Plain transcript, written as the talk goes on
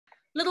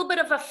Little bit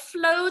of a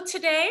flow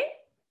today.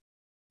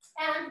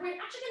 And we're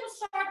actually going to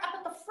start up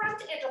at the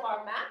front edge of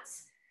our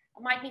mats.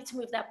 I might need to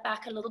move that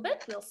back a little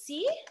bit. We'll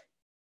see.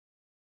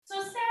 So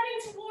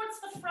standing towards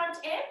the front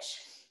edge,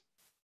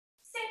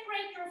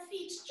 separate your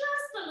feet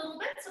just a little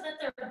bit so that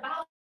they're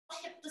about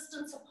hip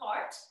distance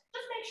apart.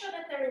 Just make sure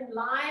that they're in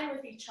line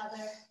with each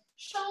other.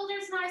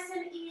 Shoulders nice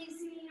and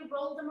easy.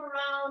 Roll them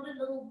around a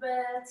little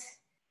bit.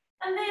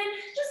 And then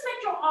just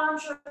let your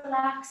arms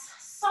relax.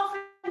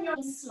 Soften your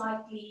knees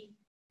slightly.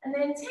 And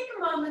then take a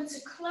moment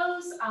to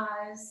close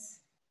eyes.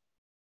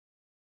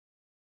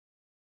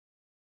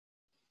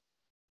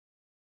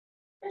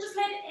 And just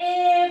let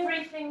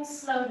everything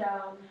slow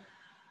down.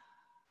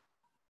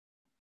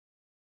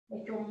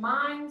 Let your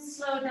mind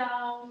slow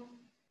down.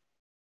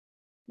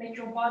 Let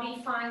your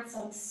body find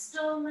some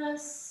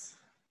stillness.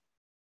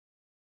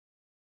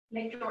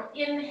 Let your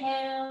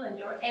inhale and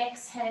your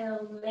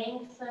exhale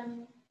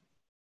lengthen.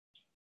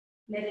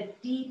 Let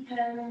it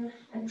deepen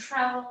and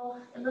travel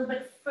a little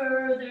bit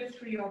further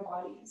through your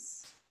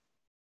bodies.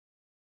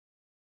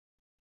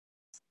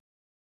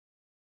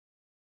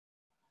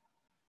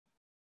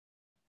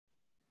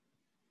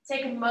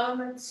 Take a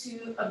moment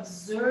to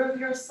observe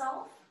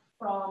yourself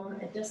from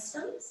a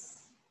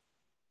distance.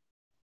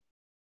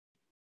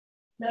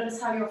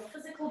 Notice how your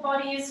physical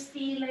body is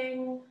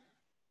feeling,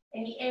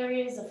 any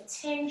areas of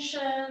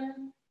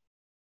tension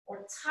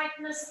or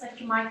tightness that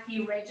you might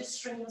be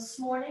registering this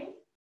morning.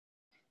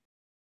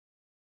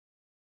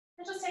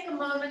 And just take a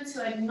moment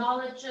to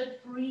acknowledge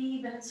it,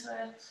 breathe into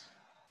it.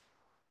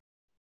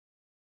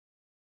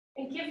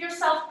 And give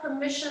yourself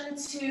permission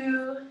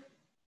to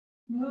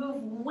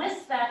move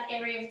with that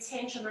area of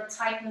tension or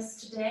tightness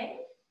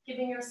today,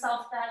 giving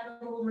yourself that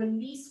little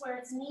release where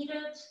it's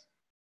needed,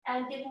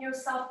 and giving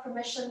yourself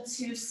permission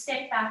to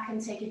step back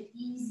and take it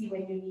easy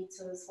when you need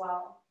to as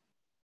well.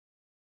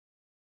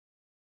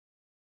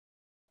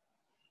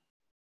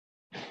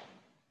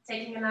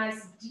 Taking a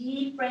nice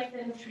deep breath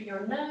in through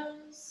your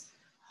nose,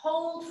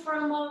 hold for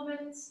a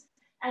moment,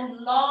 and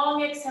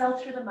long exhale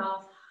through the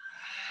mouth.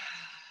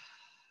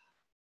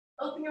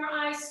 Open your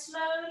eyes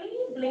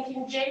slowly,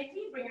 blinking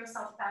gently, bring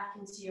yourself back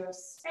into your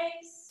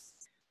space.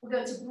 We're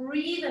going to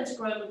breathe and to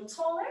grow a little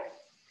taller.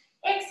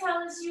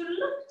 Exhale as you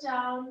look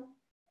down,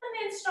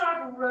 and then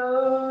start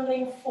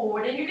rolling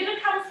forward. And you're going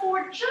to come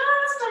forward just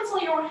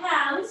until your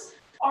hands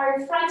are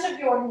in front of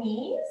your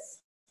knees.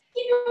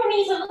 Keep your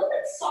knees a little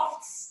bit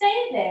soft,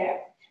 stay there.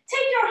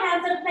 Take your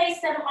hands and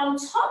place them on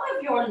top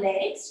of your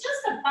legs,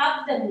 just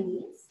above the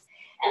knees.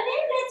 And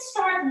then let's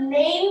start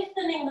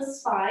lengthening the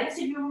spine.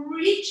 So you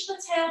reach the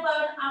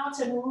tailbone out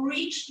and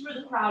reach through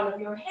the crown of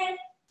your head.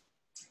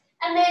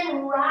 And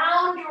then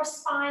round your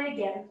spine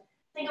again.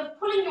 Think of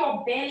pulling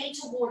your belly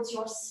towards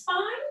your spine,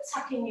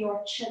 tucking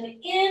your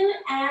chin in,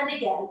 and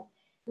again,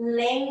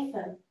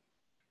 lengthen.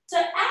 So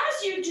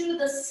as you do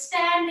the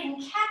standing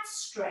cat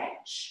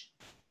stretch,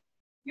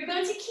 you're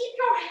going to keep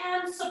your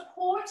hands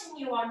supporting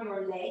you on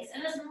your legs,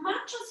 and as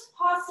much as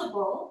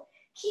possible,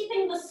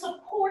 keeping the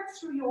support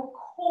through your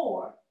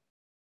core.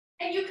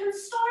 And you can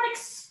start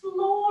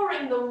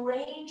exploring the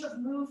range of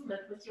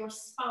movement with your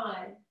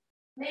spine.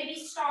 Maybe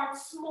start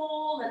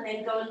small and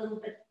then go a little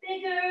bit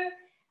bigger.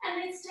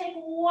 And let's take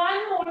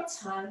one more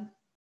time.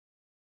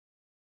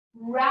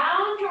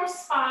 Round your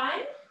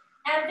spine,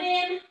 and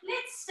then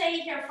let's stay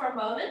here for a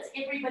moment.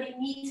 Everybody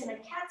meet in a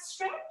cat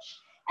stretch.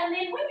 And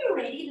then when you're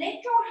ready,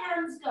 let your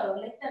hands go.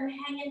 Let them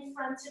hang in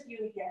front of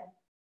you again.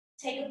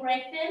 Take a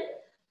breath in.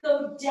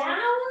 Go down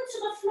to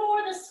the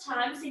floor this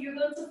time. So you're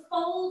going to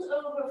fold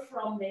over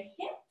from the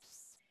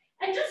hips.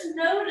 And just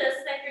notice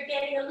that you're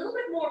getting a little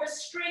bit more of a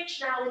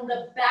stretch now in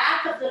the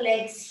back of the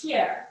legs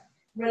here.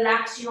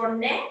 Relax your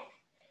neck.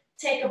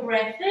 Take a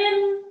breath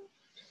in.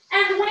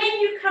 And when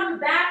you come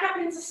back up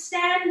into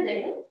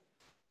standing,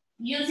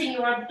 using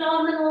your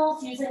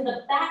abdominals, using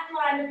the back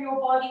line of your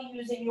body,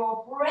 using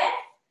your breath,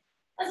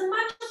 as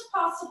much as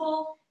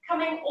possible,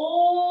 coming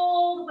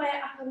all the way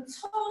up and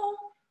tall.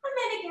 And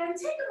then again,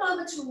 take a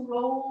moment to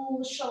roll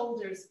the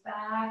shoulders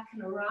back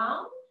and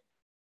around.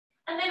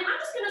 And then I'm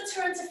just going to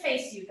turn to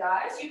face you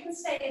guys. You can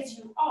stay as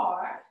you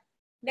are,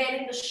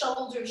 letting the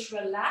shoulders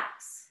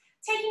relax,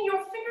 taking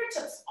your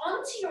fingertips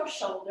onto your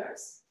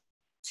shoulders.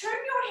 Turn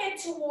your head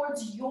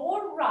towards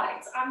your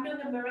right. I'm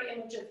doing a mirror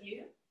image of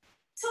you.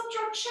 Tilt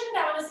your chin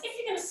down as if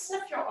you're going to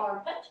sniff your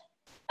armpit.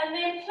 And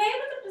then play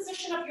with the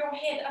position of your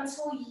head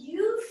until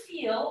you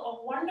feel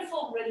a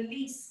wonderful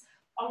release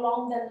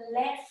along the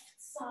left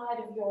side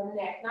of your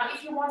neck. Now,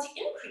 if you want to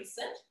increase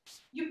it,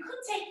 you could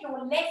take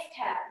your left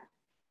hand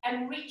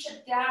and reach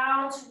it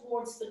down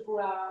towards the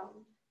ground.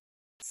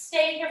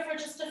 Stay here for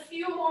just a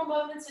few more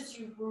moments as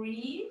you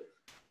breathe.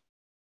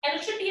 And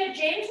it should be a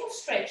gentle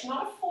stretch,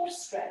 not a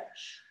forced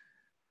stretch.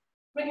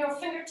 Bring your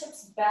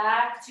fingertips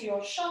back to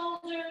your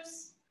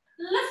shoulders.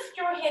 Lift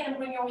your head and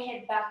bring your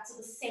head back to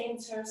the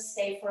center.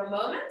 Stay for a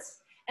moment.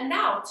 And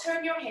now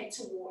turn your head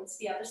towards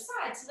the other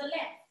side, to the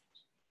left.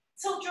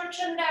 Tilt your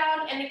chin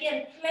down. And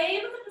again,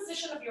 play with the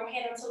position of your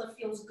head until it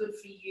feels good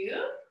for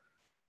you.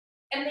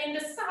 And then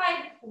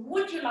decide,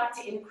 would you like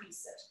to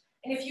increase it?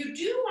 And if you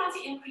do want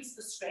to increase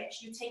the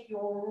stretch, you take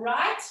your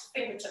right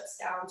fingertips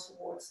down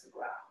towards the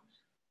ground.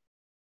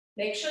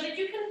 Make sure that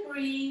you can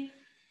breathe.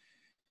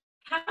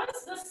 How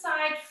does this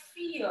side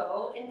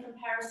feel in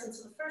comparison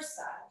to the first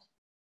side?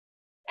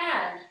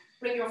 And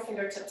bring your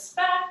fingertips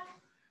back.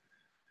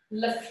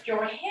 Lift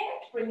your head.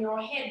 Bring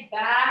your head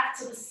back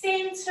to the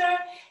center.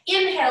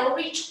 Inhale,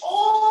 reach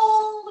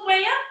all the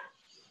way up.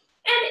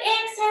 And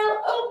exhale,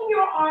 open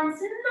your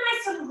arms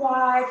nice and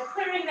wide,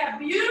 clearing that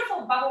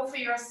beautiful bubble for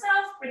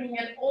yourself, bringing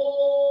it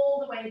all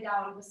the way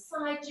down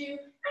beside you.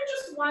 And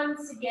just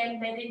once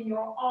again, letting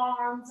your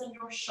arms and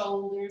your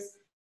shoulders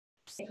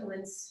settle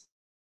in.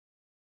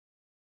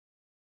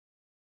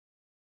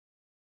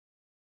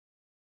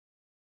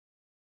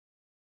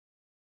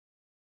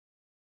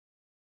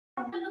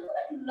 A little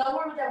bit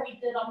lower than we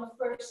did on the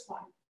first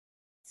one.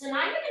 So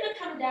now you're going to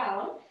come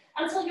down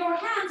until your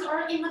hands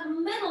are in the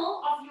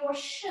middle of your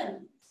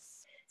shins.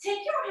 Take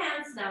your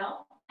hands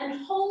now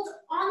and hold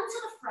onto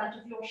the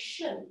front of your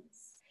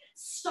shins.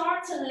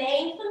 Start to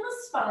lengthen the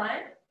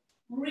spine,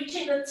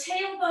 reaching the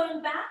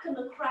tailbone back and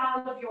the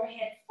crown of your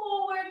head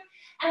forward,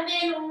 and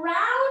then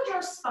round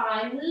your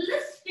spine,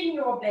 lifting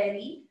your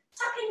belly,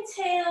 tucking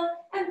tail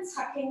and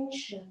tucking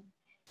chin.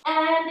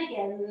 And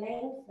again,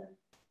 lengthen.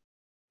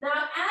 Now,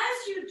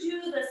 as you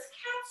do this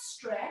cat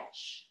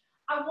stretch,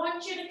 I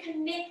want you to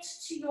connect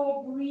to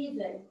your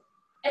breathing.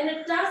 And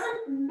it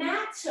doesn't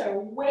matter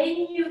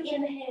when you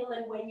inhale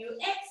and when you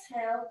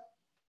exhale,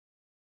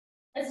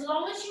 as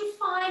long as you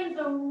find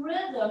the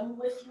rhythm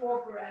with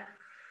your breath.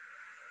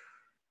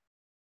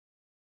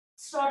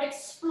 Start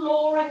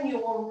exploring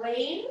your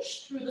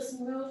range through this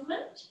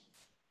movement.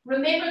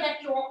 Remember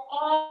that your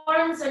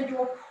arms and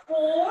your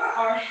core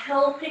are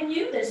helping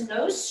you. There's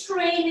no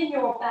strain in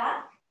your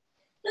back.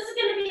 This is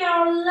going to be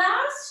our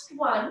last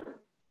one.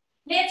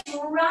 Let's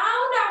round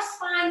our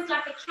spines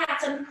like a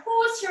cat and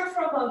pause here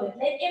for a moment.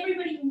 Let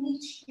everybody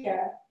meet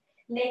here.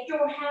 Let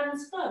your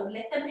hands go.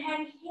 Let them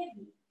hang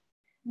heavy.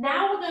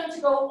 Now we're going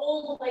to go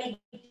all the way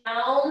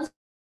down,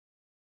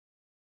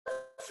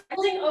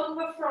 folding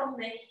over from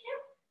the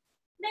hip.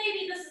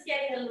 Maybe this is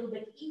getting a little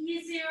bit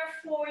easier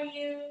for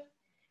you.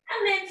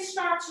 And then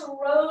start to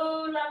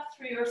roll up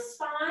through your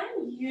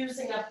spine,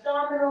 using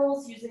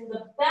abdominals, using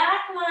the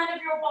back line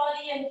of your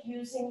body, and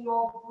using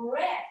your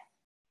breath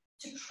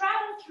to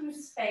travel through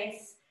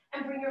space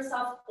and bring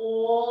yourself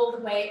all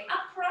the way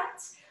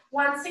upright.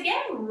 Once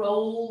again,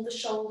 roll the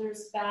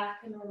shoulders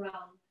back and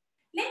around.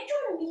 Let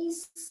your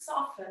knees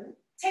soften.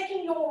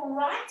 Taking your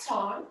right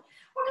arm,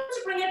 we're going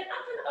to bring it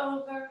up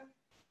and over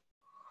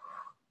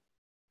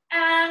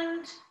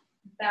and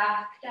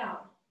back down.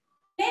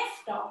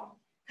 Left arm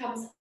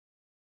comes up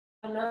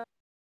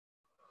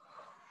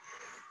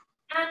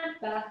and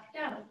back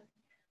down.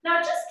 Now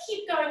just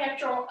keep going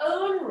at your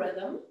own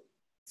rhythm.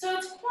 So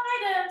it's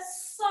quite a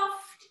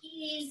soft,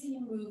 easy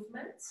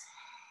movement.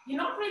 You're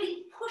not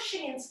really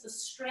pushing into the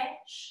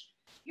stretch.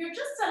 You're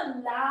just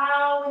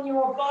allowing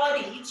your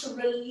body to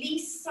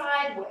release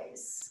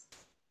sideways.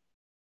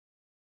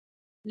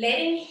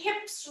 Letting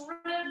hips,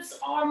 ribs,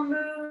 arm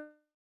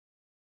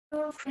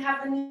move.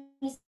 Have the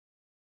knees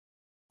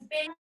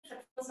bent.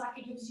 It feels like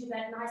it gives you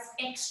that nice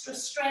extra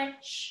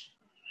stretch.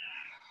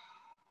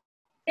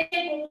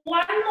 Take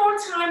one more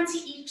time to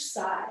each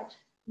side.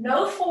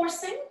 No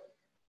forcing.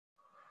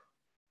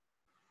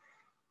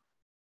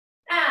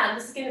 And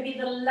this is going to be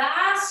the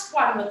last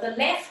one with the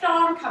left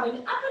arm coming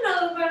up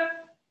and over.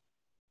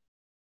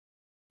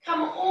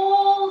 Come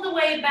all the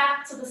way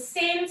back to the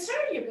center.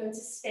 You're going to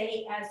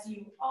stay as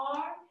you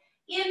are.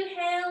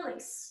 Inhale,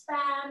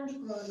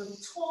 expand, grow a little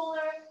taller.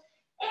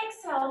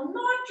 Exhale,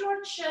 nod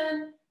your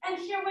chin. And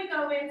here we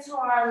go into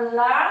our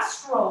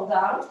last roll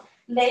down.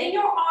 Letting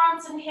your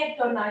arms and head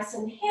go nice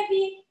and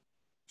heavy.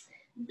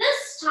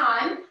 This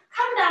time,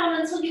 come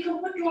down until you can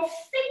put your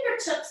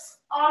fingertips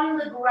on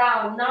the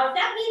ground. Now, if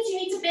that means you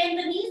need to bend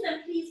the knees,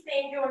 then please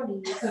bend your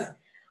knees.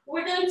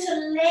 We're going to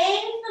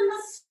lengthen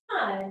the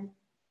spine.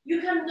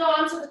 You can go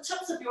onto the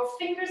tips of your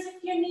fingers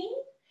if you need,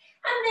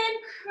 and then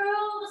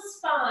curl the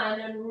spine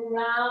and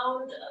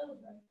round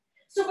over.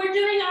 So we're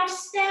doing our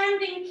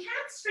standing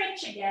cat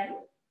stretch again,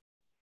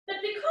 but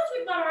because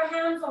we've got our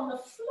hands on the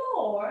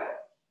floor,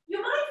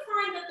 you might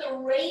find that the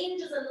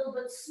range is a little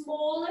bit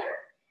smaller.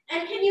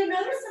 And can you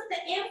notice that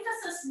the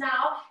emphasis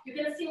now, you're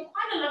going to feel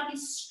quite a lovely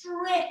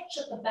stretch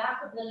at the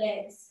back of the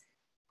legs.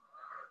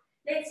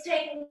 Let's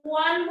take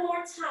one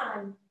more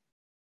time.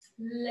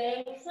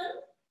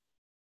 Lengthen.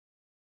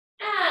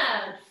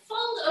 And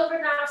fold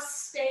over now,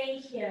 stay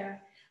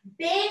here.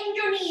 Bend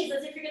your knees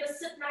as if you're going to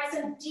sit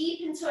nice and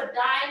deep into a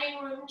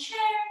dining room chair.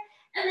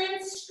 And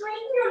then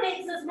straighten your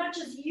legs as much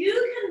as you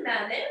can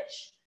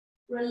manage,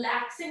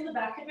 relaxing the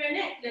back of your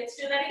neck. Let's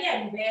do that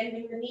again.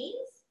 Bending the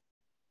knees.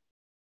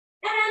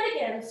 And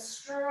again,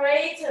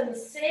 straighten,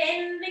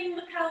 sending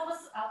the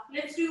pelvis up.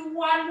 Let's do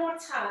one more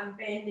time.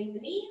 Bending the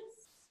knees.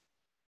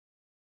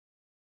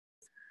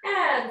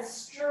 And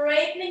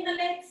straightening the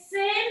legs,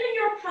 sending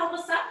your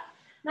pelvis up.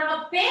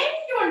 Now bend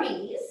your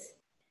knees.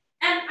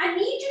 And I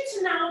need you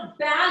to now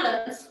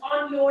balance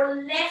on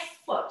your left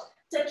foot.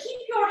 So keep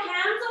your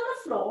hands on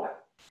the floor,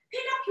 pick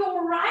up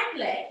your right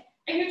leg,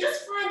 and you're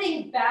just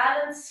finding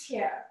balance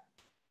here.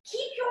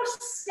 Keep your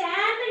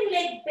standing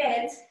leg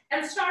bent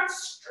and start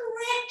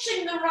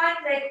stretching the right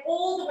leg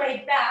all the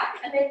way back,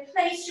 and then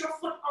place your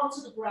foot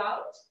onto the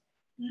ground.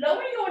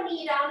 Lower your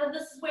knee down, and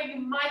this is where you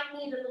might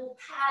need a little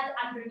pad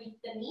underneath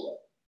the knee.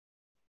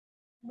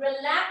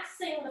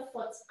 Relaxing the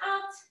foot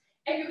out,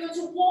 and you're going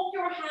to walk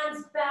your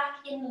hands back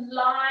in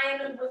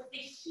line with the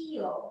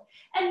heel.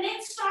 And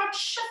let's start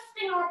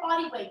shifting our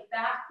body weight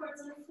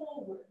backwards and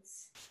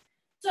forwards.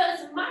 So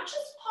as much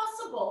as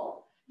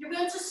possible, you're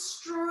going to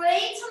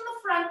straighten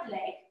the front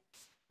leg,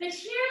 but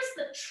here's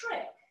the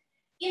trick.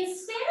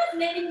 Instead of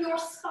letting your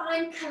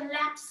spine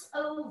collapse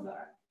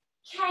over,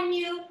 can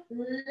you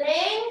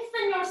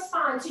lengthen your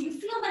spine so you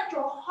feel that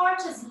your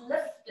heart is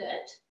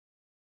lifted?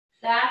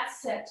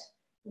 That's it.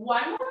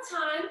 One more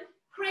time,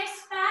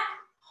 press back,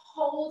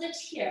 hold it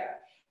here.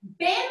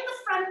 Bend the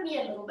front knee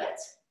a little bit,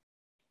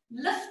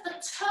 lift the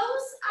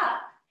toes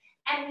up,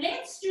 and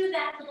let's do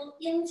that little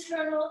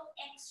internal,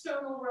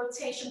 external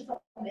rotation from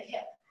the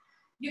hip.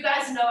 You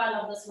guys know I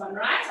love this one,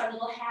 right? Our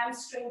little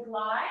hamstring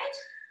glide.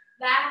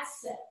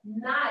 That's it.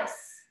 Nice.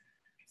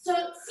 So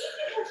see if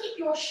you can keep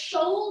your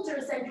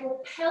shoulders and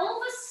your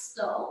pelvis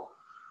still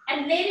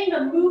and letting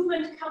the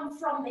movement come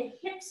from the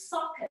hip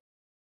socket.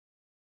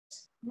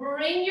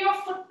 Bring your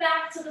foot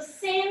back to the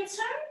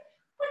center,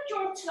 put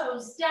your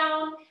toes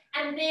down,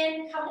 and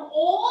then come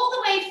all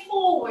the way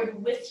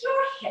forward with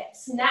your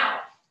hips.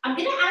 Now, I'm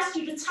going to ask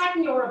you to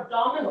tighten your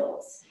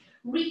abdominals.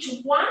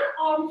 Reach one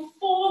arm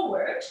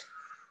forward,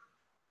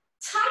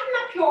 tighten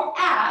up your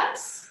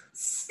abs,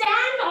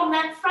 stand on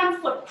that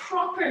front foot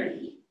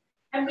properly,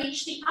 and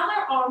reach the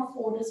other arm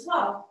forward as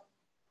well.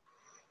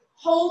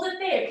 Hold it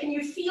there. Can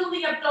you feel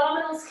the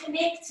abdominals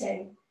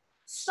connecting?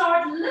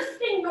 Start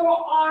lifting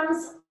your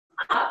arms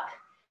up,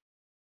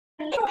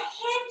 and your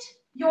head,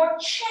 your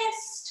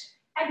chest,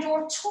 and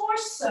your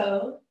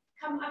torso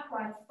come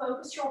upright.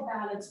 Focus your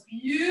balance.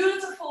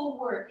 Beautiful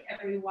work,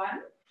 everyone.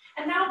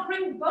 And now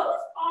bring both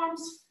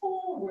arms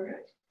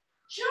forward,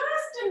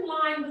 just in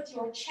line with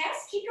your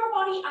chest. Keep your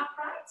body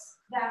upright.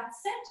 That's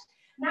it.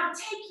 Now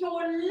take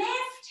your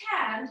left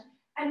hand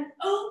and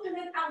open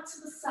it out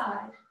to the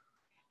side.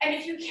 And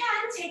if you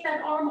can, take that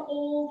arm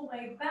all the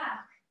way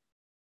back.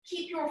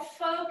 Keep your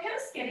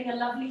focus, getting a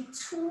lovely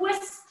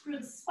twist through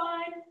the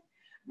spine.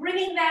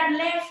 Bringing that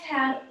left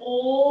hand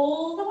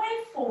all the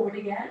way forward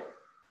again.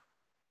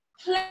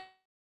 Placing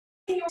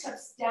your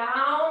toes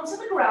down to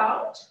the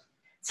ground.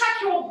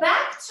 Tuck your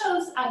back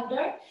toes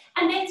under,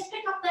 and let's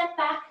pick up that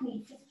back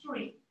knee for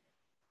 3.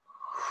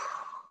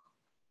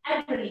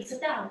 And release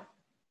it down.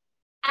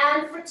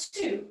 And for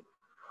 2.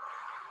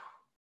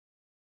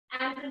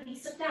 And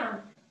release it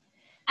down.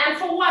 And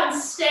for 1,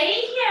 stay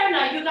here.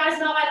 Now, you guys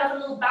know I love a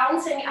little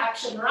bouncing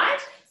action, right?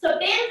 So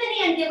bend the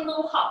knee and give a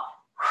little hop.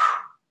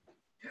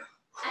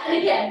 And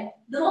again,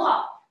 little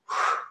hop.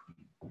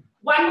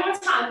 One more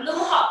time,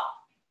 little hop.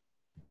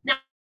 Now,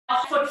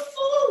 foot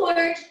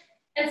forward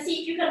and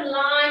see if you can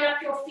line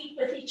up your feet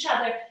with each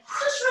other.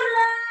 Just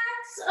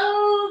relax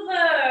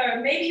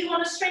over. Maybe you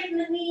want to straighten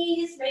the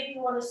knees. Maybe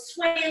you want to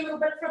sway a little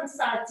bit from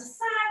side to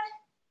side.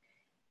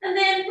 And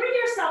then bring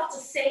yourself to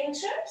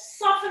center.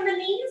 Soften the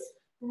knees.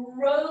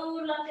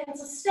 Roll up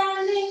into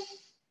standing.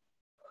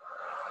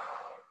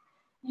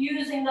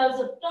 Using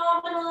those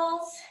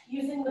abdominals,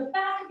 using the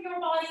back of your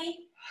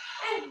body,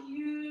 and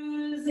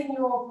using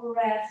your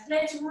breath.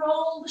 Let's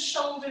roll the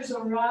shoulders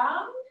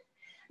around.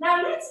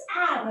 Now let's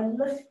add a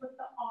lift with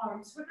the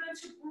arms. We're going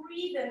to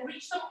breathe in,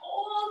 reach them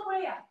all the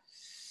way up.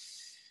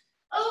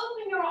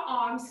 Open your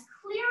arms,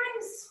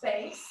 clearing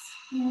space.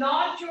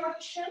 Nod your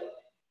chin.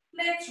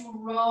 Let's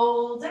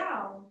roll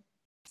down.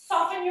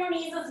 Soften your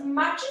knees as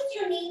much as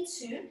you need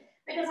to,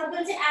 because I'm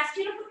going to ask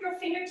you to put your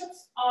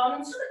fingertips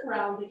onto the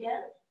ground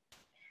again.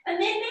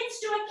 And then let's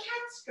do a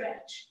cat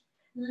stretch.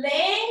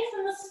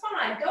 Lengthen the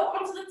spine. Go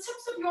onto the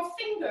tips of your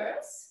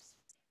fingers.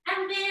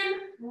 And then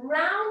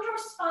round your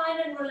spine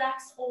and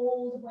relax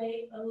all the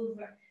way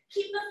over.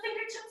 Keep the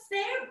fingertips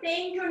there.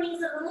 Bend your knees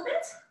a little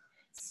bit.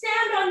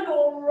 Stand on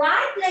your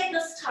right leg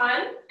this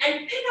time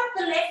and pick up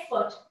the left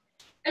foot.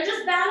 And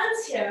just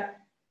balance here.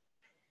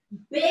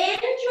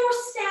 Bend your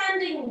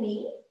standing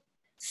knee.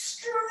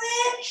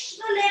 Stretch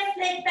the left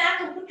leg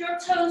back and put your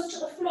toes to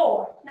the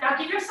floor. Now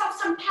give yourself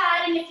some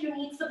padding if you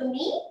need for the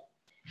knee.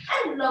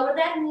 And lower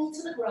that knee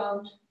to the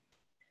ground.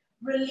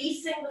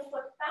 Releasing the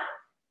foot back.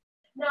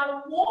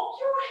 Now walk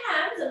your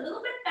hands a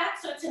little bit back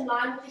so it's in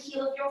line with the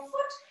heel of your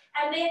foot.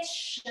 And let's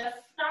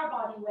shift our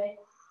body weight.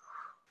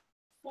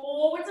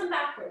 Forwards and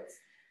backwards.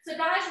 So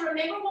guys,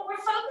 remember what we're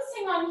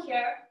focusing on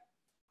here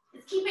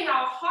is keeping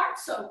our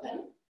hearts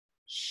open.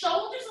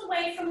 Shoulders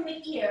away from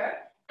the ear,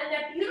 and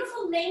that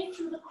beautiful length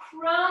through the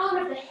crown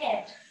of the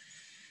head.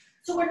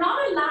 So we're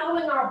not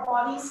allowing our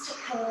bodies to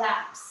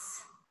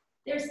collapse.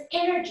 There's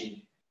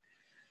energy.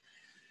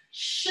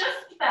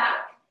 Shift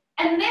back,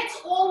 and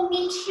let's all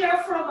meet here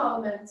for a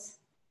moment.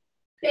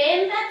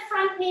 Bend that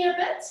front knee a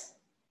bit,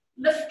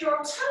 lift your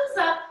toes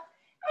up,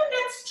 And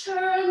let's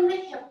turn the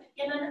hip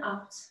in and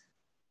out.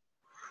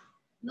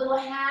 Little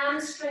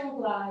hamstring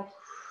glide.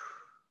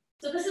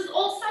 So this is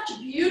all such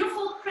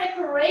beautiful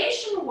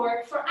preparation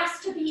work for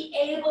us to be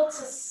able to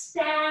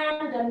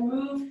stand and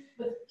move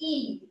with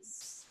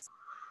ease.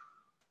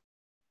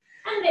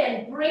 And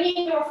then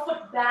bringing your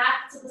foot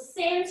back to the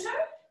center,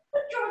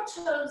 put your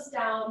toes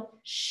down,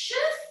 shift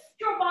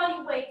your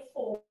body weight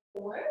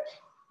forward,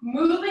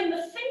 moving the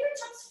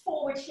fingertips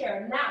forward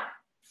here. Now,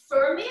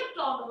 firm the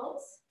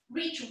abdominals,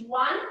 reach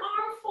one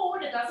arm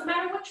forward, it doesn't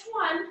matter which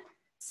one,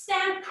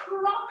 stand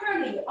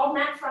properly on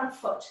that front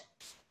foot.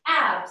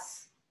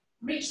 Abs,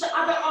 reach the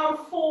other arm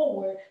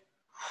forward,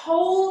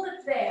 hold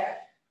it there.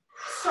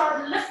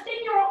 Start lifting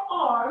your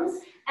arms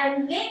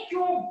and let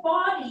your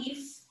body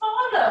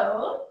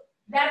follow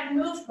that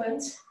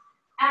movement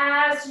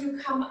as you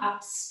come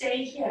up.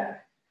 Stay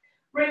here.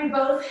 Bring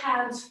both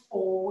hands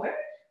forward.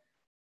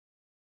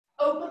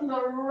 Open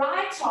the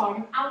right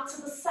arm out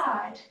to the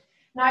side.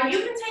 Now you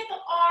can take the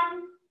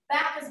arm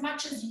back as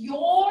much as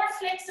your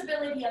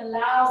flexibility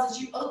allows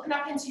as you open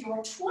up into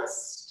your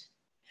twist.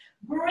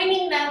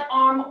 Bringing that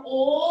arm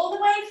all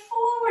the way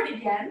forward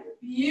again.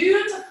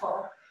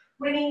 Beautiful.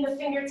 Bringing the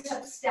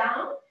fingertips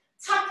down.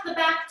 Tuck the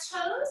back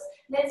toes.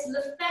 Let's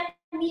lift that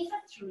knee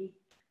for 3.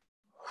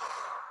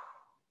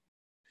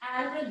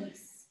 And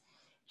release.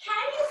 Can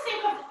you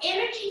think of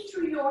energy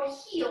through your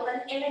heel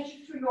and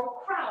energy through your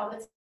crown?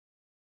 It's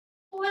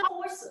 4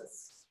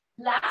 horses.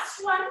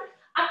 Last one.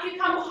 Up you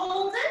come,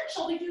 hold it.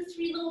 Shall we do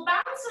 3 little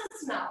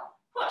bounces now?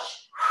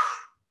 Push.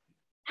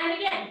 And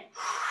again.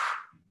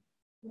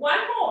 1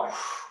 more.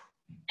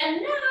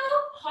 And now,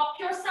 hop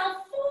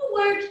yourself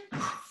forward.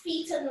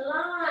 Feet in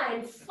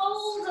line.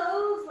 Fold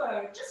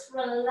over. Just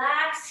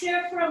relax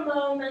here for a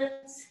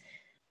moment.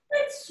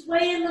 Let's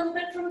sway a little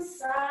bit from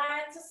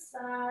side to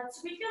side.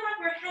 So we feel like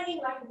we're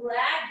hanging like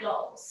rag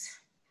dolls.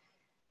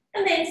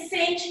 And then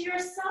say to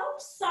yourself,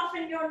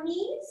 soften your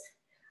knees.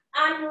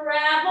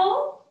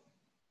 Unravel.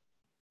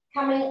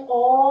 Coming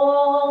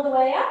all the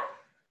way up.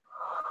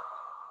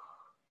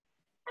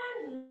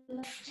 And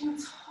lifting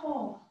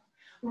tall.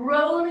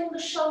 Rolling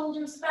the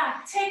shoulders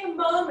back. Take a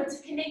moment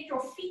to connect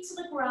your feet to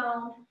the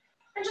ground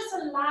and just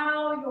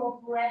allow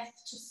your breath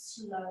to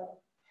slow.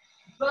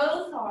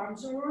 Both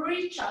arms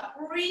reach up,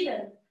 breathe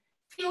in.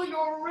 Feel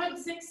your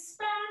ribs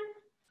expand.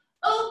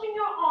 Open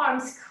your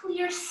arms,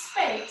 clear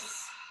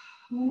space.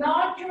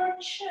 Nod your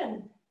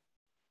chin.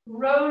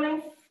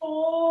 Rolling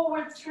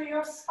forward through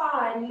your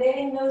spine,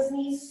 letting those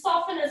knees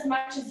soften as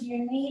much as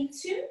you need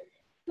to.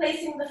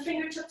 Placing the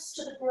fingertips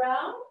to the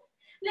ground.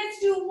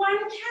 Let's do 1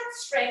 cat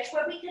stretch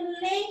where we can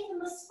lengthen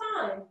the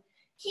spine.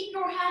 Keep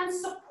your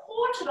hands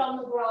supported on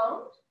the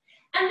ground.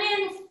 And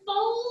then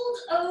fold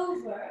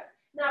over.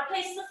 Now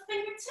place the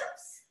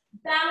fingertips.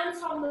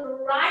 Balance on the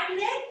right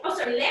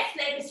leg. Left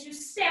leg as you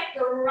step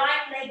the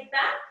right leg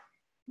back.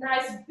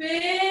 Nice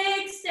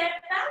big step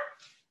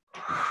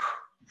back.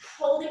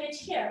 Holding it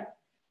here.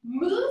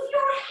 Move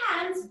your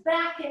hands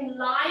back in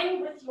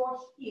line with your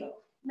heel.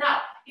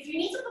 Now, if you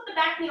need to put the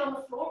back knee on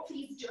the floor,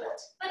 please do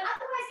it. But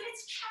otherwise,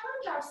 let's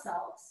challenge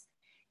ourselves.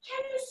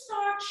 Can you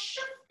start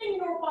shifting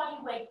your body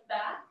weight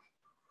back,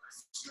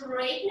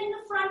 straightening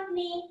the front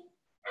knee,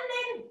 and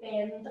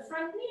then bend the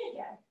front knee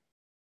again.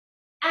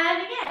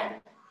 And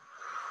again.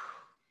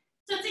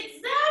 So it's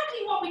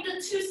exactly what we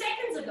did 2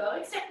 seconds ago,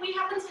 except we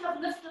happen to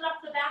have lifted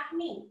up the back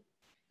knee.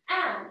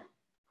 And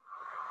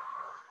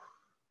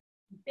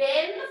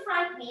bend the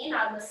front knee.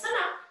 Now listen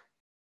up.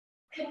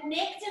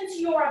 Connect into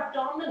your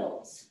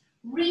abdominals.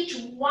 Reach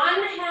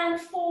 1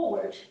 hand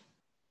forward.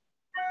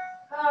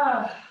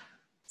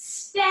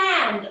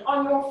 Stand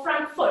on your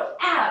front foot,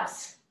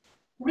 abs.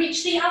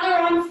 Reach the other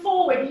arm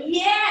forward,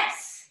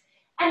 yes.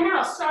 And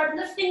now start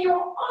lifting your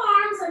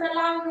arms and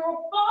allow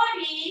your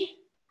body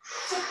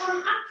to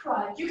come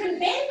upright. You can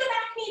bend the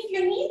back knee if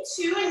you need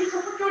to, and you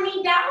can put your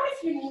knee down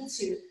if you need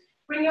to.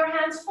 Bring your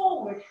hands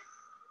forward.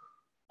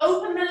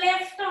 Open the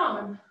left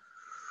arm.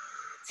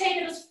 Take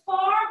it as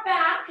far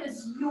back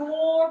as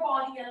your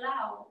body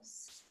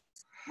allows.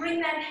 Bring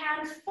that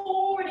hand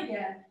forward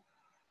again.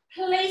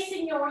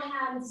 Placing your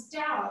hands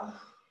down.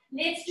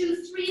 Let's do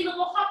 3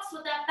 little hops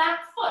with that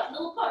back foot,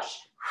 little push.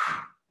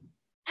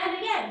 And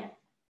again.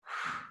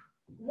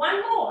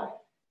 1 more.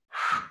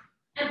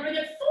 And bring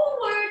it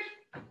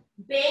forward.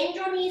 Bend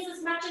your knees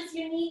as much as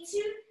you need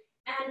to.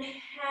 And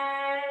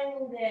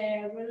hang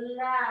there,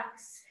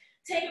 relax.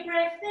 Take a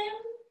breath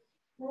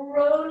in.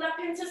 Roll up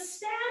into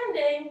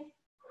standing.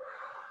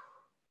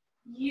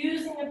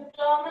 Using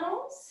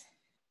abdominals.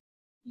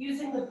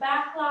 Using the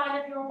back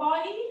line of your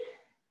body.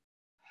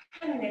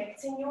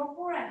 Connecting your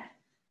breath.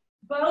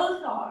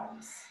 Both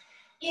arms.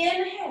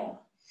 Inhale.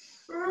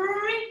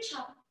 Reach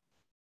up.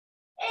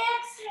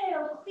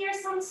 Exhale. Clear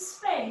some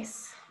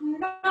space.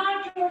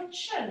 Nod your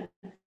chin.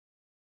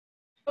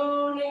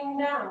 Rolling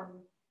down.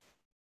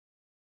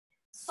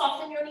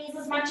 Soften your knees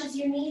as much as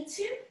you need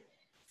to.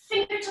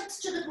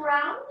 Fingertips to the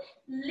ground.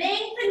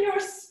 Lengthen your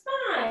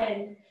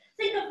spine.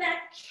 Think of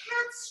that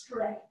cat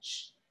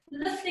stretch.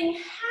 Lifting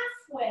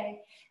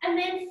halfway. And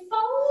then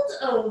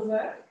fold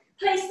over.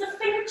 Place the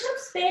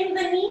fingertips, bend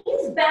the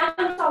knees,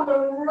 balance on the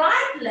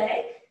right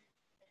leg,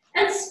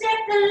 and step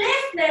the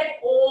left leg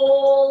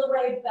all the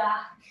way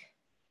back.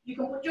 You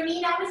can put your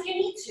knee down if you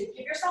need to.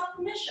 Give yourself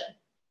permission.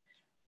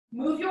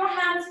 Move your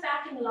hands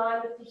back in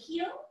line with the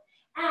heel,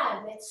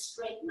 and let's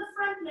straighten the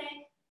front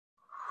leg,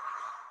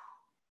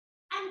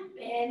 and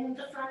bend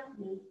the front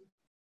knee.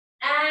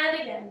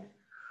 And again.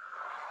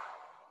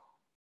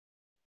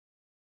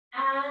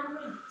 And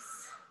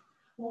release.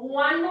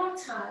 One more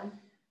time.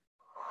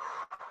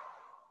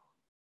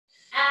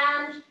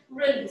 And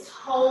release.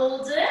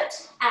 Hold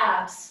it.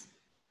 Abs.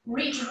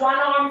 Reach one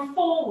arm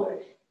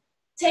forward.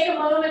 Take a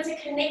moment to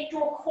connect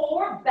your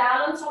core.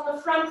 Balance on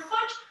the front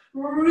foot.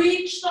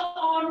 Reach the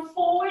arm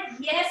forward.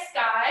 Yes,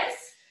 guys.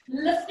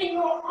 Lifting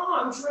your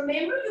arms.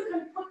 Remember, you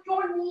can put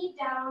your knee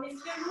down if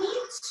you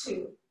need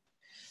to.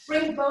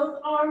 Bring both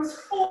arms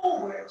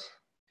forward.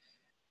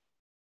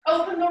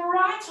 Open the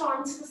right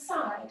arm to the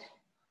side.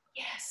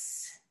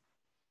 Yes.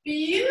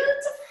 Beautiful.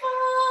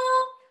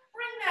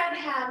 Bring that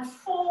hand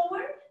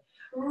forward.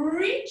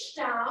 Reach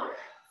down.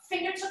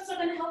 Fingertips are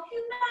going to help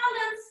you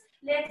balance.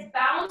 Let's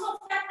bounce off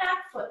that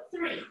back foot.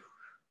 3.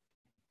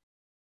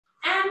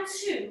 And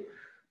 2.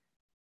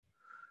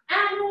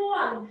 And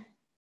 1.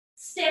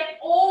 Step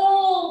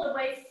all the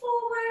way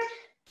forward.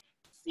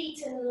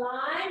 Feet in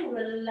line.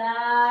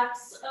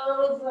 Relax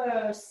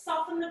over.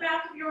 Soften the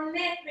back of your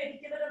neck. Maybe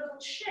give it a little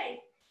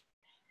shake.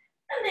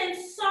 And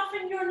then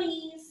soften your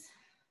knees.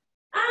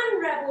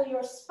 Unravel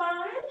your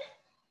spine.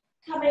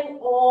 Coming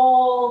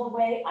all the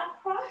way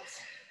upright.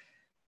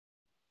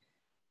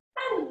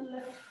 And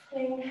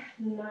lifting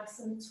nice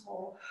and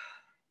tall.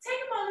 Take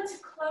a moment to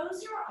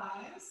close your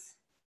eyes.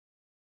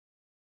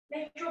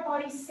 Let your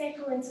body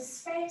settle into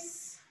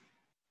space.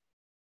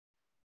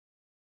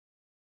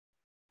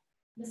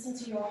 Listen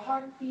to your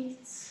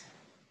heartbeat.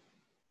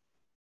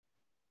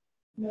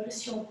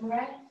 Notice your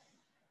breath.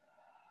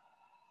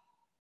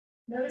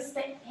 Notice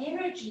the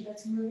energy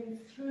that's moving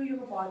through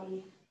your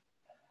body.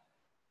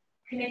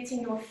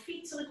 Connecting your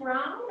feet to the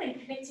ground and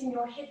connecting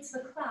your head to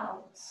the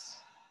clouds.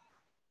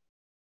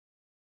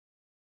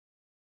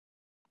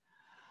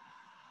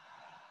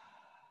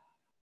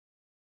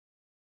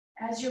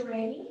 As you're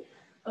ready,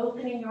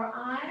 opening your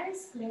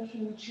eyes,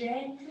 blinking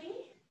gently.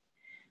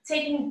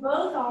 Taking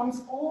both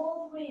arms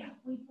all the way up.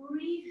 We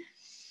breathe.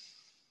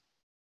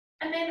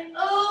 And then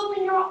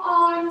open your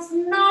arms,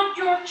 nod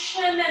your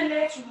chin, and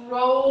let's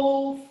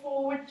roll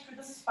forward through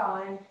the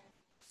spine.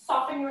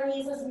 Soften your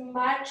knees as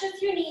much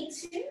as you need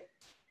to.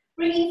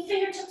 Bringing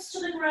fingertips to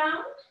the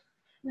ground.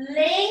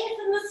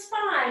 Lengthen the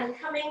spine,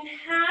 coming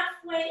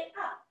halfway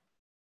up.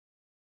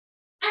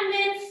 And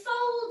then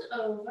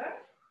fold over.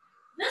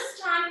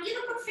 This time, either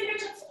put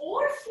fingertips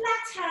or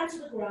flat hand to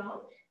the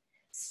ground.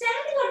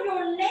 Standing on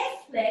your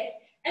left leg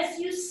as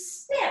you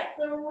step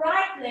the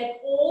right leg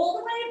all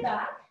the way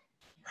back.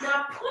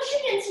 Now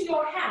pushing into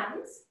your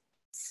hands,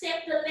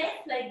 step the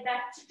left leg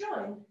back to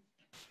join.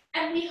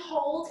 And we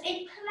hold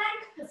a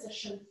plank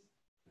position.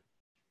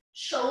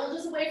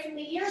 Shoulders away from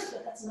the ears,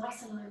 but that's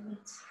nice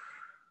alignment.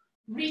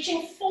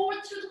 Reaching forward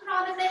through the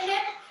crown of the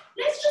head.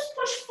 Let's just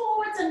push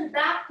forwards and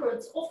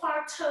backwards off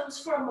our toes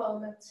for a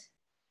moment.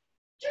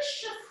 Just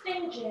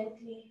shifting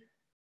gently.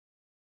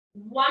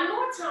 One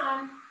more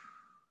time.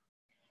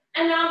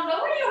 And now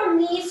lower your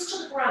knees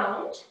to the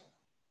ground.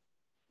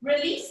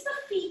 Release the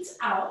feet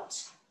out.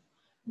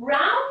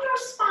 Round your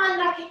spine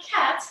like a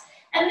cat.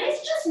 And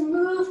let's just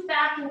move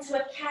back into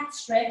a cat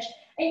stretch.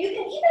 And you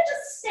can either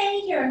just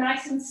stay here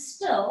nice and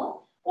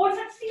still, or if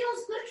it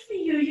feels good for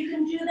you, you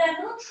can do that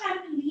little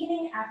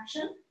trampolining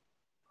action.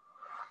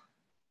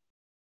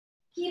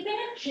 Keeping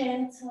it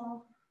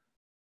gentle.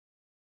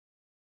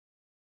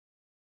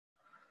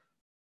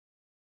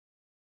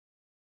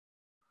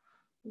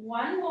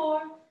 One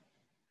more.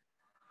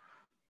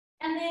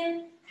 And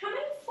then coming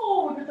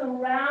forward with a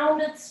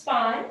rounded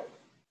spine.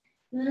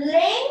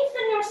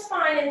 Lengthen your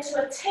spine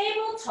into a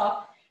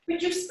tabletop,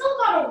 but you've still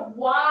got a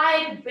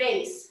wide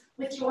base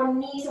with your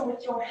knees and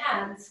with your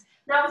hands.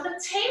 Now with a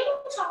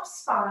tabletop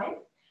spine,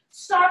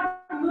 start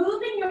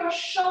moving your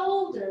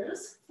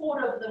shoulders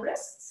forward over the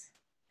wrists,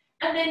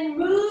 and then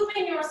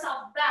moving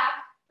yourself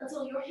back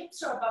until your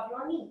hips are above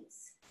your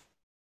knees.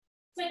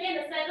 So again,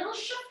 it's that little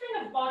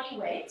shifting of body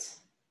weight,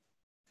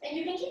 and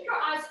you can keep your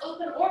eyes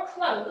open or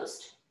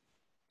closed.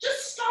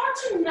 Just start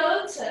to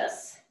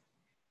notice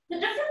the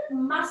different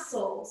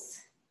muscles,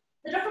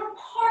 the different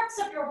parts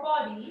of your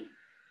body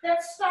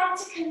that start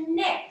to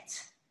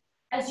connect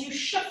as you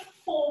shift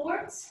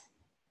forwards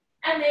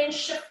and then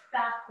shift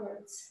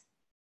backwards.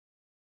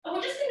 And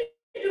we're just going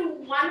to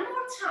do one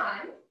more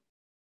time.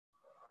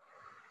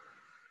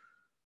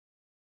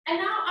 And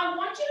now I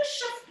want you to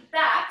shift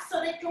back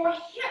so that your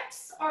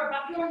hips are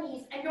above your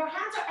knees and your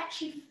hands are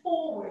actually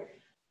forward.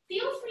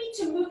 Feel free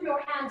to move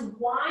your hands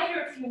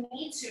wider if you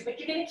need to, but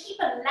you're going to keep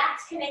a lat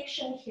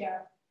connection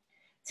here.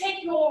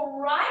 Take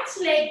your right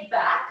leg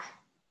back,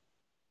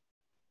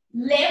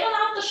 level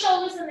out the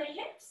shoulders and the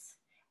hips,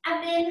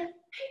 and then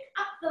pick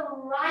up the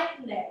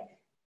right leg,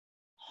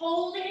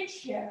 holding it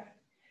here.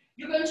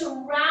 You're going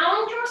to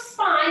round your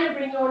spine and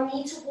bring your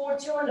knee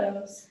towards your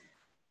nose.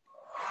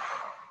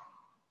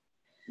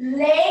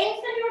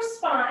 Lengthen your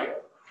spine,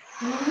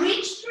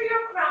 reach through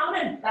your crown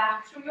and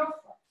back through your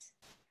foot.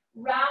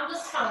 Round the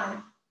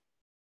spine.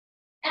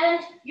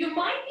 And you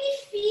might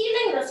be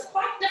feeling this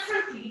quite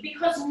differently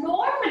because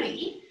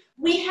normally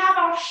we have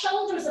our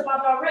shoulders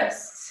above our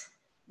wrists.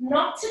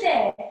 Not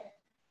today.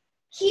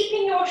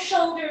 Keeping your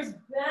shoulders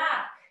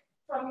back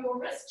from your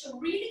wrist to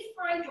really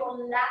find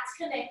your lat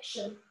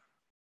connection.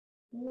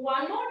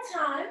 One more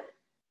time.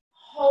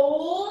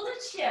 Hold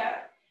it here.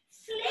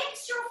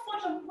 Flex your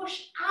foot and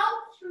push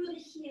out through the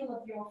heel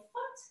of your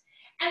foot.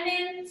 And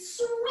then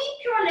sweep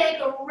your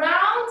leg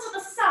around to the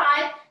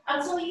side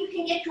until you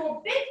can get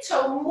your big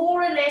toe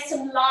more or less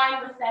in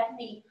line with that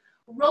knee.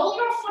 Roll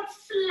your foot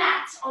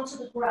flat onto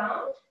the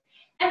ground.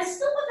 And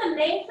still with a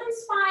lengthened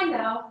spine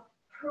now,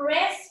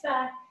 press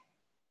back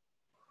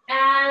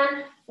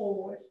and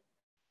forward.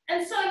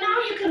 And so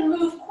now you can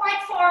move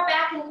quite far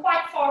back and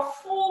quite far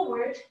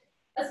forward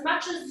as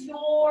much as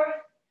your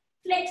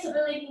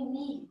flexibility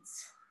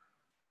needs.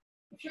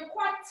 If you're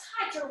quite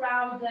tight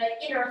around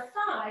the inner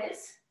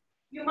thighs,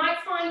 you might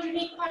find you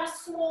need quite a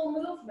small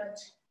movement.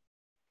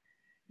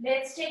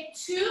 Let's take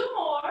 2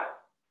 more.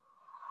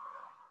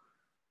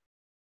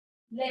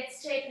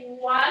 Let's take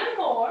 1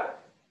 more.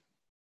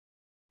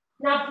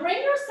 Now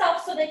bring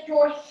yourself so that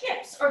your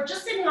hips are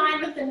just in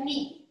line with the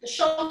knee. The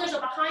shoulders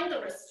are behind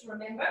the wrists,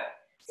 remember?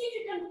 See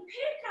if you can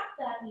pick up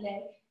that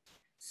leg,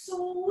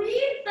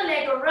 sweep the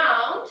leg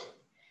around,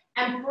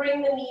 and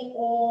bring the knee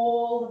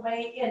all the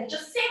way in.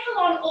 Just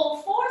settle on all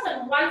fours,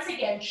 and once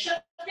again,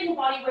 shifting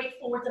body weight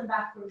forwards and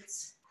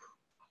backwards.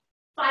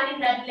 Finding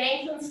that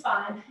lengthened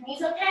spine.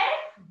 Knees okay?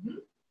 Mm-hmm.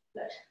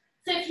 Good.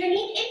 So if you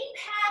need any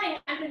padding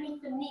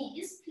underneath the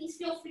knees, please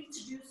feel free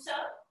to do so.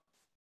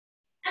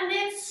 And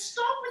then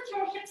stop with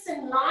your hips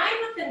in line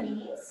with the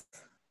knees.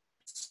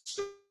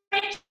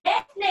 Stretch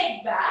left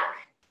leg back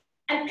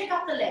and pick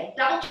up the leg.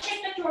 Double check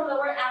that your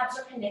lower abs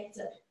are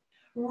connected.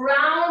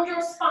 Round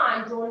your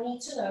spine, draw knee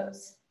to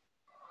nose.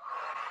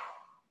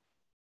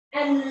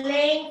 And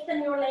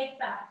lengthen your leg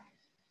back.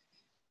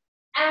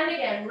 And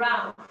again,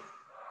 round.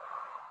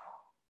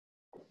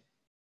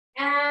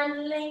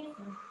 And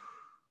lengthen.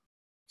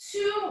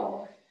 2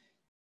 more.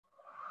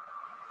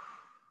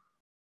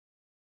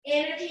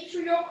 Energy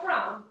through your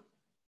crown.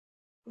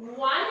 1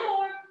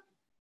 more.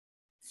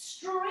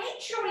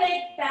 Stretch your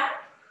leg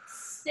back.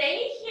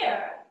 Stay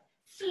here.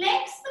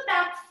 Flex the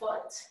back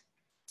foot.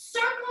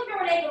 Circle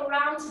your leg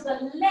around to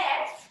the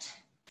left.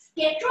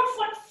 Get your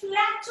foot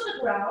flat to the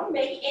ground.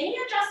 Make any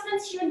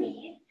adjustments you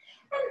need.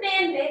 And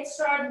then let's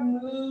start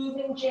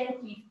moving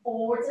gently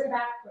forwards and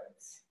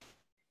backwards.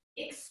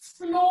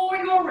 Explore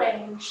your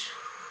range.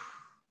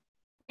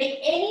 Make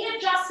any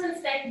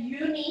adjustments that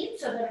you need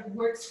so that it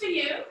works for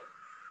you.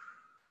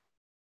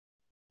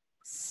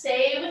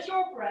 Stay with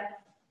your breath.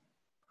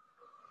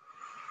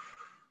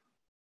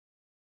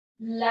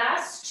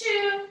 Last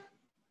 2.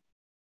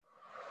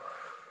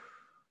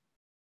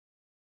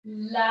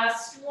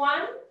 Last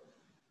 1.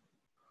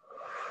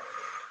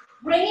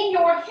 Bringing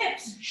your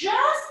hips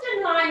just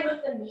in line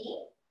with the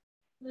knee.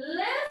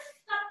 Lift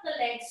up the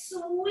leg,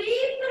 sweep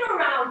it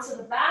around to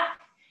the back,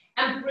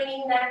 and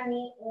bringing that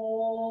knee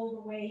all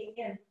the way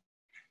in.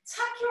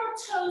 Tuck your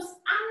toes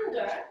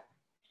under.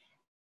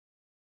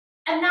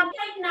 And now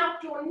tighten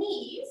out your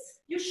knees.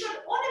 You should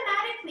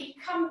automatically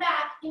come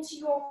back into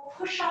your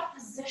push-up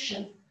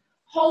position.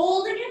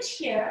 Holding it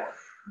here.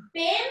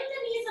 Bend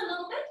the knees a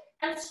little bit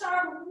and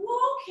start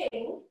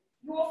walking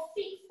your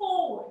feet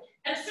forward.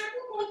 At a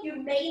certain point,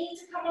 you may need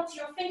to come onto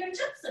your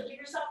fingertips, so give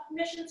yourself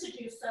permission to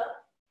do so.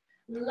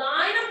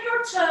 Line up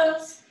your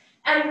toes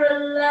and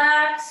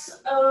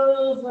relax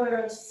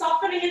over,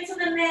 softening into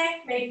the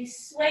neck, maybe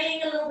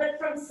swaying a little bit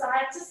from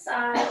side to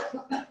side.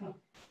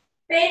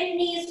 Bend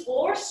knees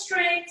or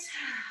straight.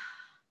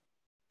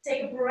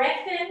 Take a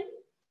breath in.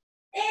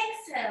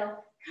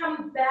 Exhale.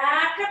 Come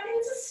back up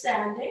into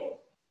standing.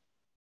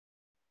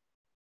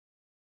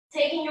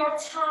 Taking your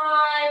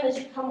time as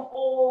you come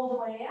all the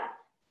way up.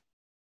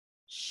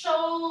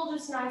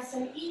 Shoulders nice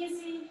and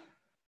easy.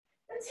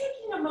 And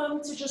taking a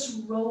moment to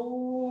just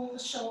roll the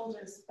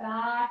shoulders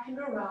back and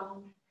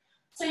around.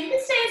 So you can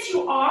stay as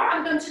you are.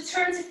 I'm going to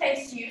turn to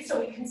face you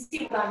so we can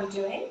see what I'm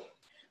doing.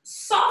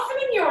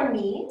 Softening your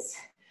knees.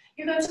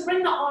 You're going to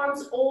bring the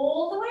arms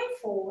all the way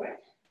forward.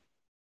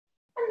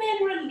 And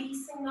then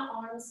releasing the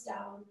arms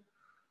down.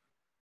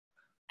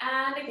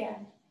 And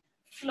again,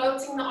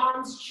 floating the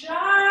arms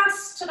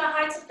just to the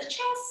height of the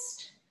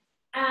chest.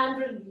 And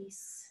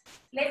release.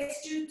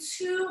 Let's do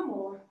 2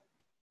 more.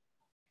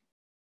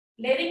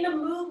 Letting the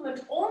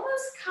movement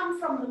almost come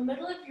from the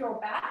middle of your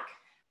back.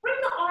 Bring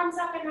the arms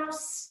up and now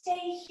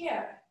stay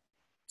here.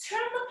 Turn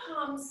the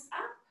palms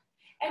up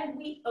and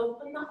we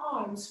open the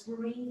arms.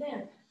 Breathe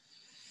in.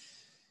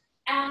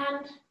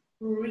 And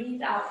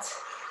breathe out.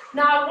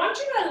 Now I want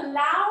you to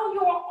allow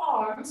your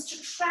arms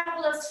to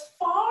travel as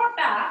far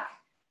back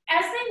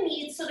as they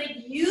need so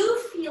that you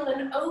feel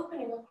an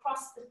opening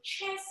across the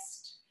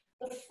chest,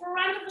 the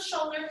front of the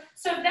shoulder.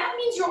 So if that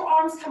means your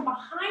arms come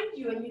behind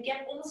you and you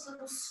get all this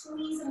little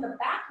squeeze in the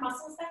back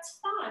muscles, that's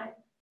fine.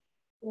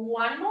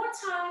 One more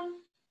time.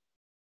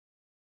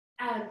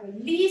 And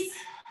release.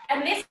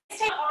 And let's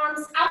take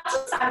arms out to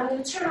the side. I'm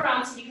going to turn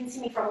around so you can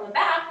see me from the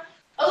back.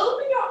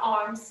 Open your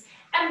arms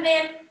and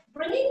then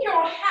bringing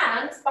your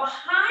hands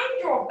behind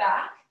your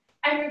back,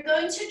 and you're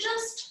going to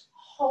just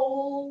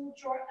hold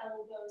your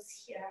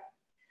elbows here.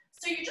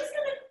 So you're just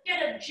going to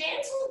get a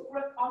gentle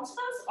grip onto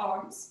those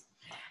arms.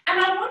 And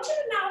I want you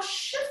to now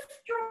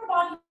shift your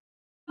body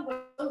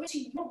over to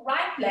your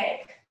right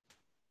leg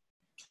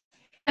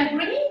and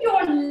bringing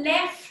your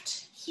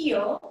left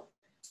heel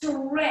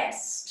to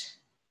rest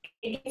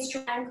against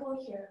your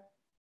ankle here.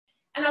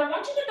 And I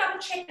want you to double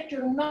check that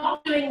you're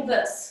not doing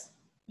this.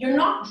 You're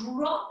not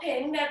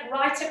dropping that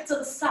right hip to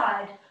the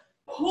side.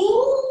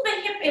 Pull the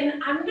hip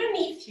in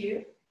underneath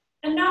you.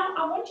 And now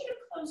I want you to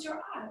close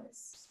your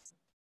eyes.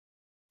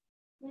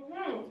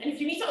 And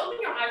if you need to open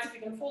your eyes, if you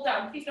can fall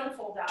down, please don't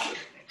fall down.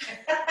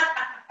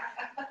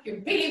 If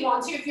you really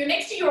want to. If you're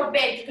next to your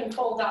bed, you can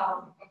fall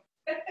down.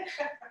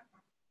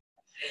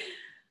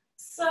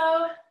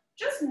 So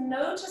just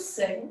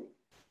noticing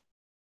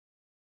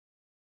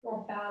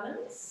your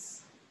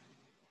balance.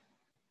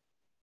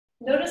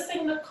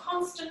 Noticing the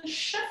constant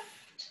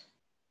shift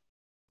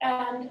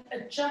and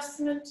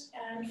adjustment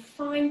and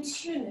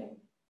fine-tuning.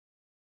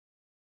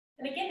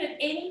 And again, at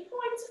any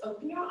point,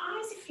 open your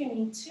eyes if you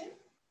need to.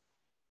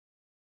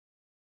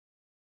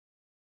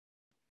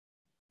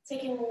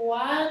 Taking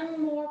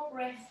one more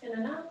breath in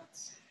and out.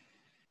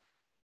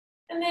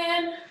 And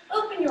then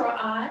open your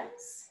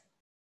eyes,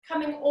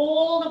 coming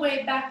all the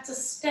way back to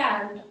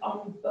stand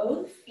on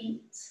both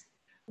feet,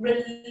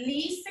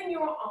 releasing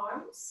your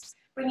arms,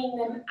 bringing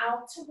them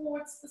out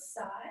towards the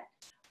side,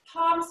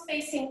 palms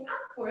facing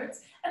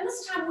upwards, and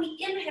this time we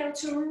inhale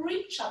to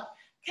reach up,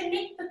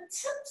 connect the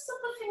tips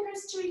of the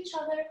fingers to each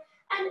other,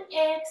 and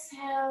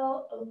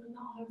exhale, open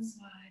the arms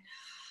wide.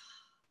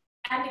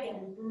 And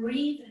again,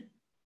 breathe in.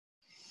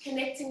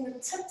 Connecting the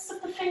tips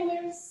of the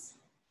fingers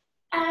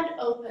and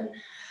open.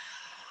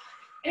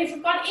 And if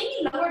you've got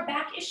any lower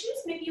back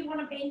issues, maybe you want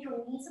to bend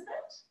your knees a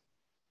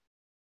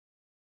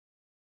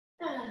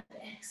bit. And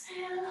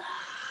exhale.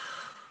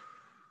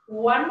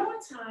 One more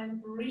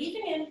time,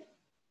 breathing in.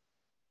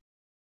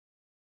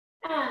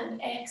 And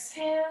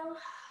exhale.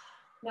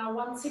 Now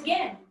once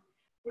again,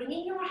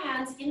 bringing your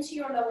hands into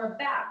your lower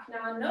back.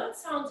 Now I know it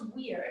sounds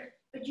weird,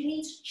 but you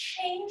need to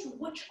change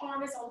which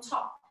arm is on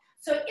top.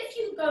 So if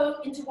you go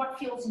into what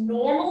feels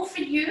normal for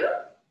you,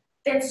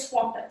 then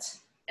swap it.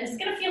 And it's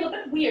going to feel a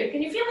bit weird.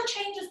 Can you feel the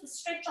changes, the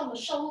stretch on the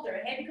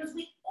shoulder? Hey? Because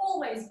we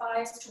always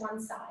bias to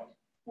one side.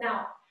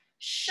 Now,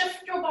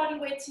 shift your body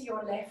weight to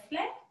your left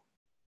leg,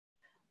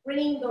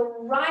 bringing the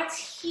right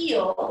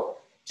heel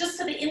just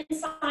to the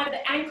inside of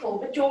the ankle,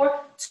 but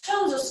your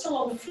toes are still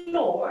on the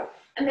floor.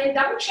 And then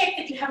double check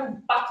that you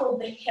haven't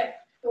buckled the hip.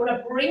 You want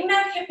to bring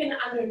that hip in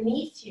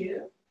underneath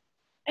you.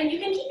 And you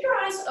can keep your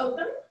eyes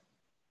open.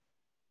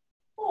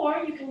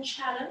 Or you can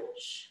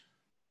challenge,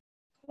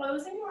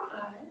 closing your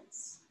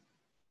eyes,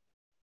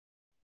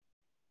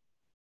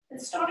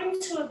 and starting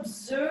to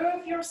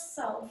observe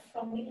yourself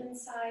from the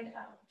inside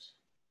out.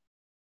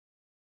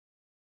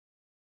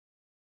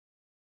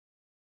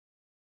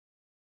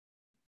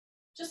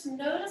 Just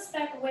notice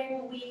that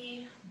when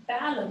we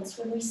balance,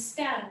 when we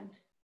stand,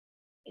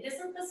 it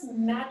isn't this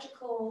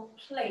magical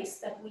place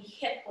that we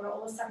hit where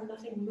all of a sudden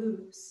nothing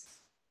moves.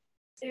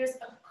 There's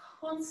a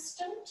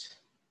constant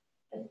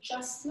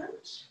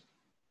adjustment,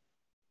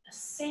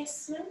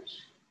 assessment,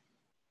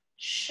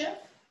 shift,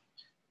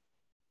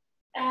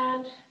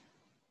 and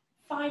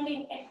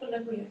finding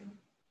equilibrium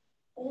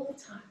all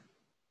the time.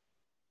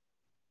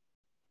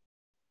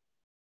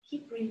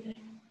 Keep breathing.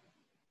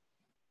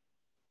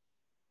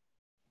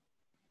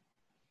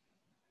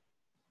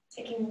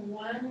 Taking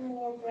one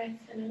more breath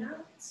in and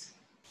out.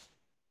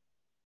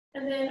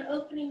 And then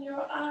opening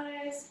your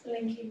eyes,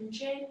 blinking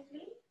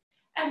gently.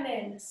 And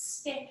then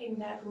stepping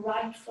that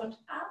right foot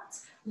out,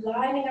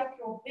 lining up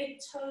your big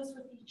toes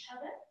with each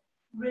other,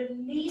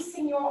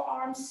 releasing your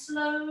arms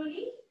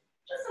slowly.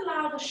 Just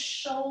allow the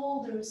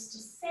shoulders to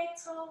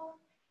settle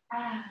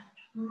and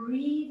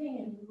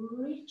breathing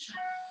and reach up.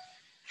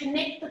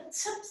 Connect the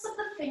tips of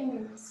the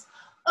fingers.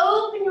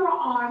 Open your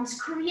arms,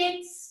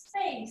 create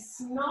space,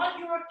 nod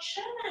your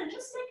chin, and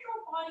just let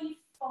your body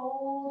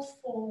fold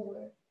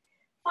forward.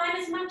 Find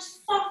as much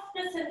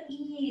softness and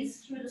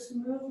ease through this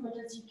movement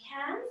as you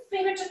can.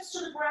 Fingertips to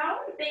the ground,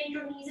 bend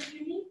your knees if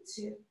you need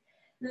to.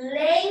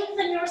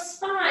 Lengthen your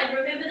spine.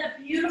 Remember that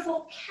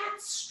beautiful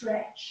cat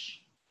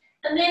stretch.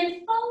 And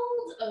then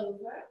fold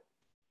over,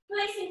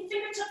 placing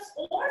fingertips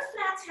or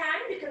flat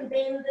hand. You can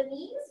bend the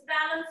knees,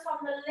 balance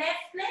on the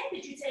left leg,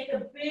 but you take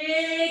a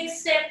big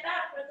step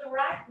back with the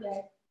right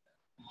leg.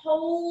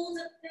 Hold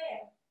it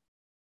there.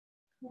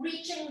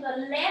 Reaching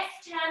the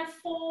left hand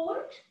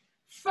forward,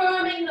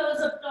 firming those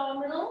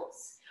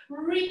abdominals,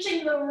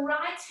 reaching the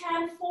right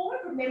hand forward.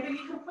 Remember,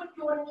 you can put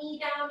your knee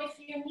down if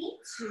you need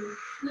to.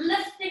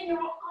 Lifting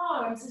your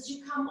arms as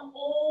you come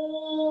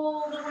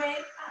all the way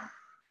up.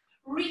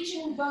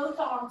 Reaching both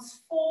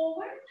arms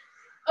forward.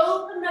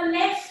 Open the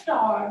left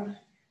arm.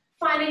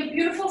 Find a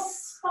beautiful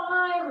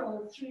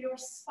spiral through your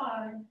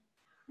spine.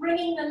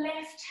 Bringing the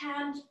left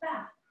hand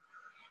back.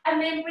 And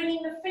then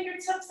bringing the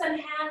fingertips and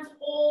hands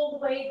all the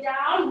way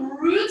down.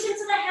 Root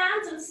into the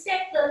hands and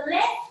step the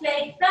left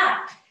leg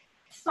back.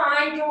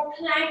 Find your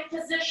plank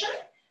position.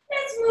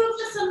 Let's move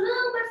just a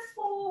little bit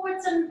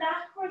forwards and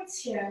backwards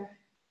here.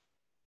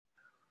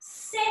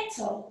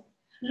 Settle.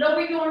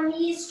 Lower your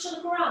knees to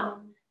the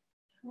ground.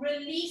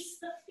 Release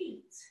the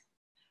feet.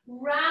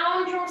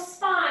 Round your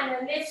spine,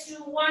 and let's do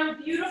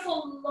one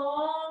beautiful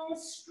long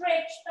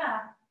stretch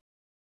back.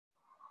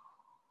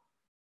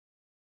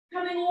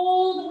 Coming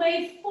all the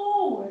way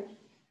forward.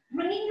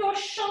 Bringing your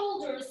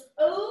shoulders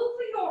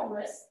over your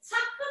wrists.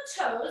 Tuck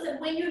the toes, and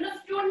when you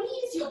lift your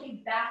knees, you'll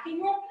be back in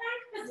your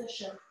plank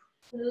position.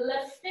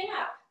 Lifting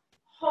up.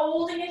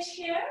 Holding it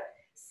here.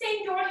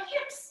 Send your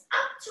hips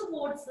up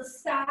towards the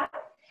sky.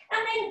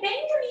 And then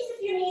bend your knees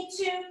if you need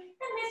to.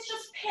 And let's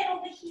just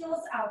pedal the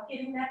heels out,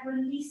 getting that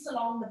release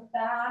along the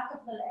back of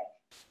the leg.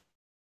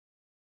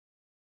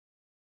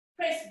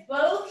 Press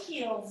both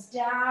heels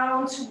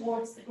down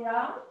towards the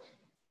ground.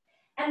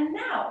 And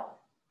now,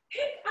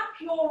 pick up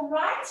your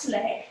right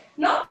leg,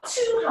 not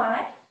too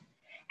high,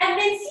 and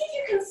then see if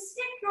you can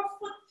stick your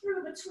foot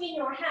through between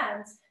your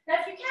hands. Now,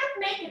 if you can't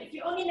make it, if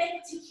you only make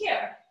it to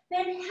here,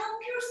 then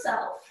help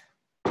yourself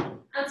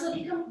until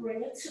you can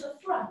bring it to the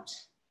front.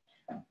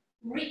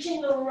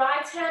 Reaching the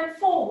right hand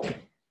forward.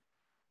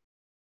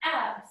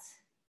 Abs.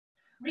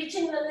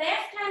 Reaching the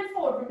left hand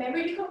forward. Remember,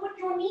 you can put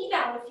your knee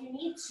down if you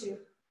need to.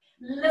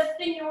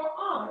 Lifting your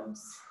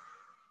arms.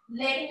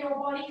 Letting your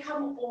body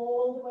come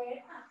all the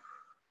way up.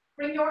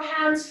 Bring your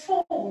hands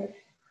forward.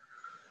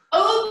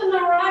 Open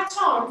the right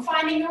arm,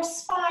 finding your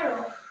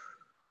spiral.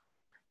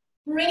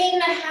 Bringing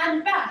the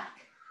hand back.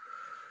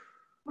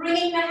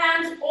 Bringing the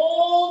hands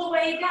all the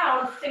way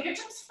down.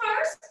 Fingertips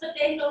first, but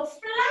then go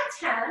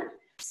flat hand.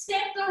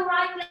 Step the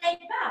right leg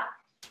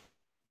back.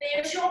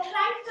 There's your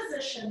plank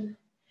position.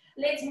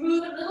 Let's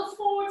move a little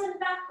forwards and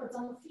backwards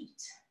on the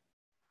feet.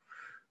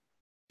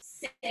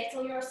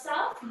 Settle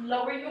yourself,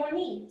 lower your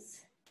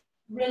knees.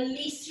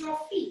 Release your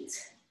feet.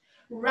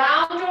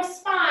 Round your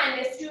spine.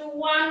 Let's do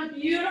one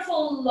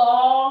beautiful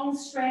long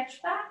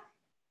stretch back.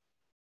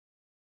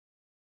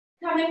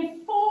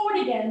 Coming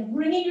forward again,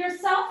 bringing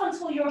yourself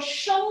until your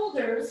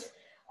shoulders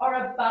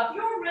are above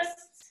your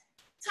wrists.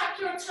 Tuck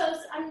your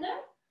toes under.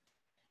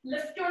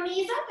 Lift your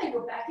knees up and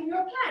go back in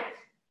your plank.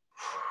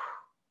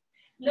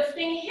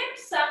 Lifting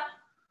hips up.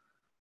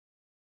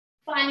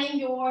 Finding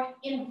your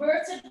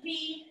inverted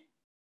V.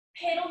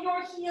 Pedal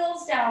your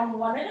heels down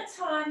one at a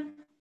time.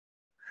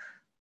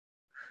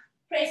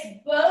 Press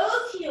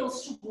both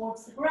heels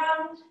towards the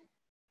ground.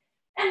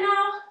 And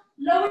now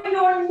lower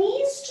your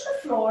knees to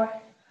the floor.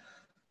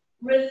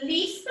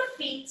 Release the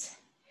feet.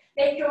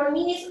 Let your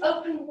knees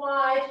open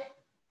wide.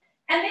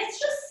 And let's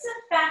just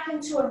sit back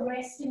into a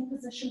resting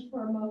position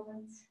for a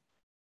moment.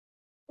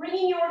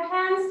 Bringing your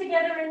hands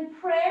together in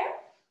prayer.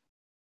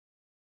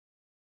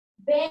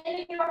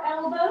 Bending your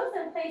elbows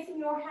and placing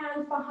your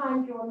hands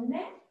behind your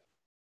neck.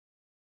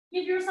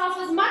 Give yourself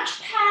as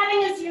much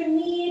padding as you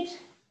need.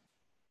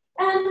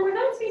 And we're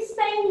going to be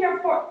staying here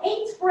for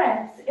 8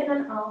 breaths in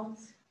and out.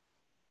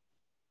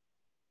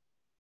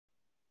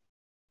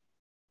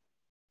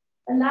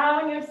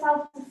 Allowing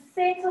yourself to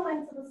settle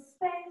into the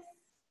space.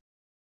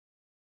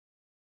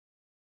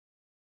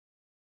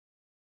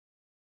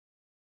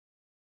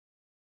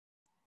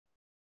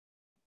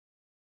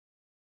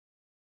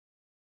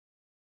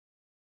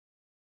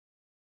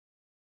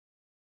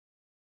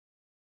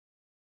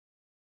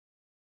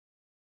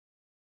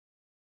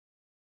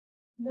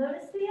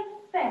 Notice the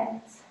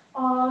effect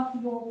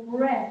of your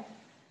breath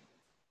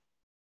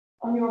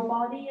on your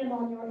body and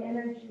on your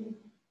energy.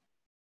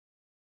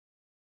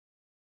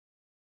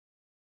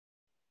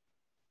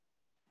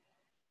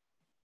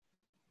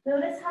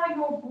 Notice how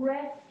your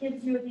breath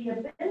gives you the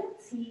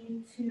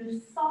ability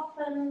to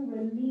soften,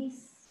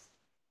 release,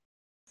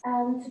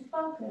 and to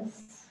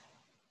focus.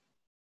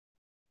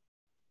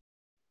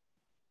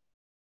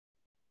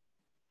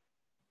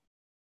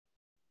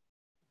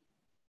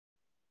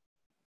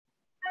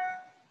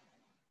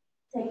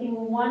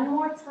 Taking one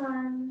more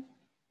time,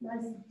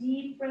 nice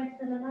deep breath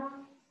in and out.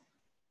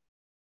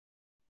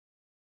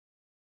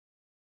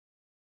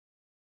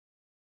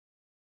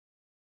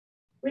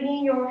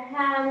 Bringing your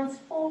hands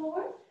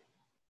forward,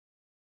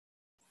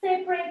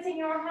 separating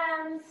your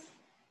hands.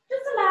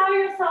 Just allow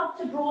yourself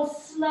to draw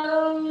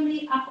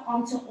slowly up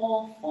onto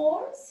all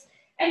fours.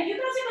 And you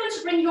guys are going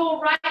to bring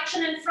your right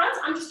shin in front.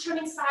 I'm just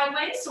turning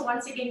sideways, so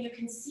once again, you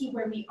can see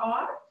where we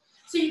are.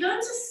 So you're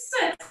going to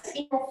sit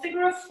in your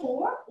figure of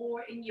 4,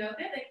 or in yoga,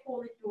 they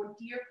call it your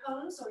deer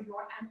pose or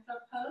your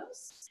antler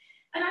pose.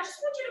 And I just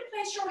want you to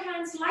place your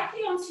hands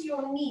lightly onto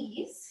your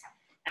knees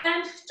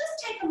and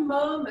just take a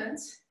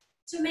moment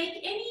to make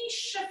any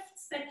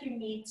shifts that you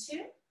need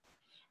to.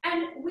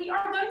 And we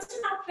are going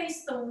to now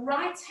place the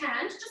right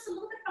hand just a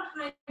little bit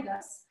behind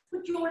us.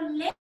 Put your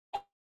left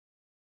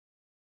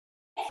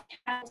hand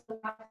on the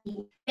right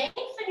knee.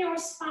 Lengthen soften your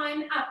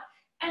spine up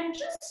and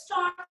just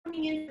start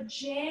coming in a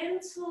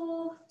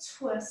gentle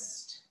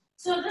twist.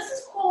 So this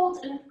is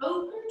called an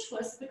open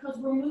twist because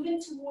we're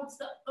moving towards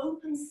the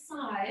open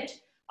side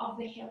of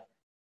the hip.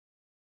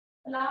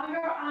 Allow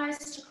your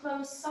eyes to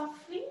close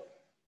softly.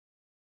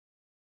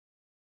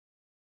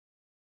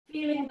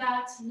 Feeling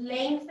that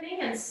lengthening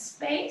and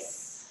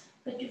space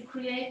that you've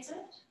created.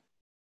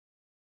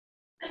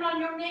 And on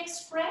your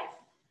next breath,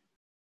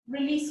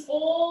 release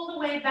all the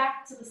way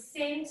back to the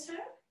center.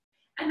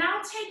 And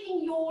now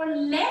taking your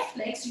left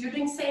leg, so you're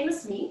doing same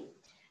as me,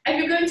 and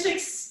you're going to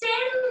extend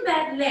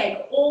that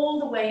leg all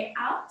the way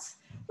out.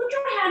 Put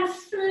your hand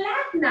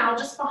flat now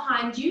just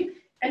behind you,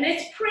 and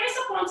let's press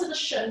up onto the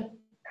shin.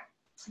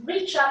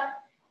 Reach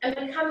up and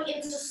then come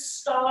into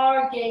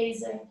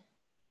stargazing.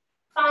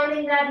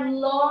 Finding that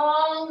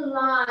long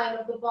line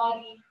of the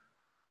body.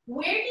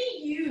 Where do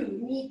you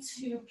need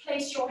to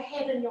place your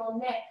head and your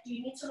neck? Do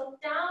you need to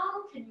look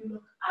down? Can you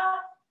look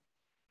up?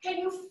 Can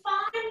you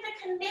find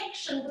the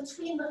connection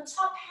between the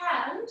top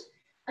hand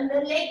and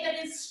the leg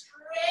that is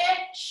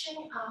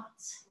stretching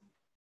out?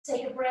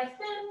 Take a breath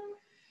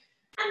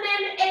in, and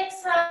then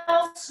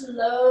exhale,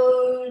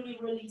 slowly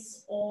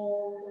release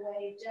all the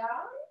way down.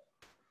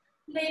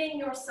 Letting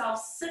yourself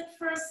sit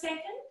for a second.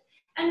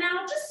 And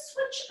now just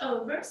switch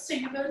over. So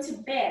you're going to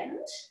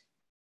bend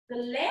the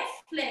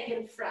left leg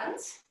in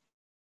front.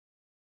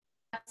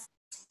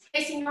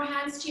 Placing your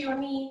hands to your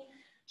knee.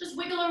 Just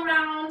wiggle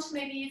around.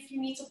 Maybe if you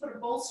need to put a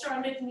bolster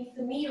underneath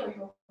the knee or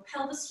your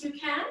pelvis, you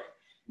can.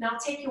 Now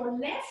take your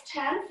left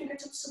hand,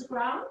 fingertips to the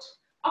ground.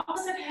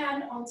 Opposite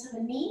hand onto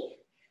the knee.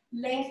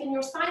 Lengthen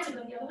your spine to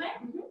go the other way.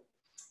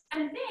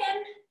 And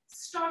then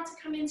start to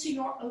come into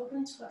your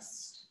open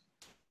twist.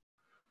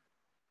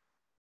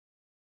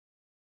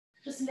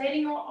 Just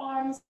letting your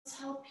arms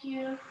help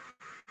you.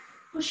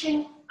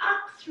 Pushing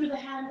up through the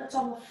hand that's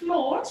on the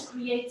floor to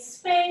create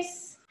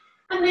space.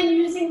 And then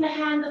using the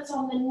hand that's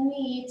on the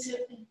knee to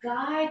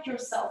guide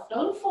yourself.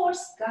 Don't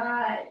force,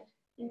 guide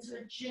into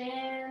a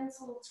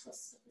gentle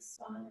twist of the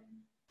spine.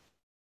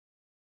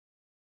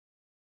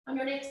 On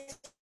your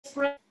next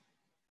breath,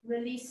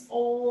 release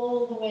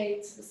all the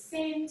way to the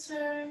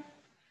center.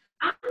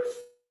 And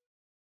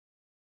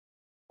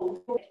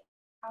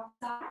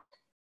outside.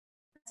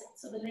 That's it.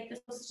 So the leg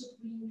is close to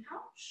the green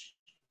couch.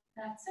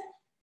 That's it.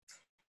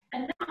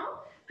 And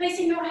now,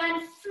 placing your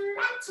hand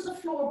flat to the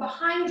floor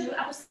behind you,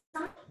 other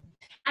side,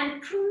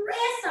 and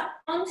press up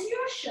onto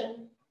your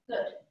shin.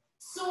 Good.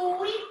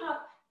 Sweep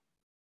up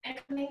and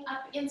coming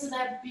up into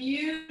that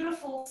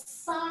beautiful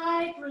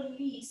side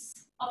release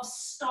of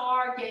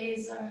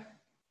stargazer.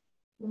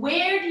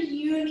 Where do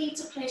you need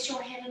to place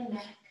your head and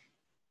neck?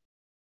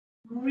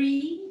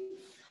 Breathe,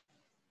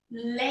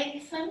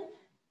 lengthen,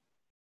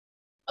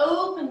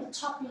 open the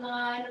top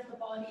line of the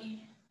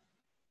body.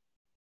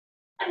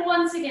 And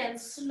once again,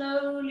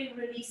 slowly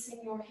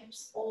releasing your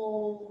hips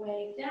all the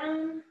way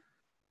down.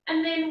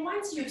 And then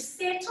once you've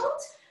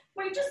settled,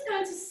 we're just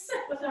going to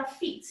sit with our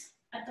feet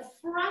at the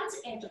front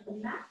edge of the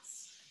mat.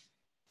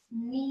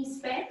 Knees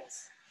bent,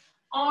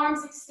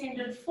 arms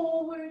extended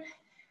forward.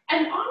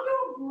 And on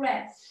your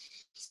breath,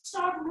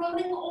 start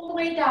rolling all the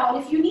way down.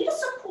 If you need a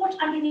support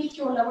underneath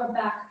your lower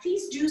back,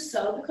 please do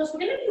so, because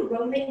we're going to be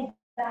rolling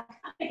back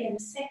up again in a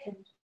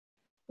second.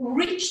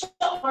 Reach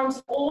the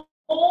arms all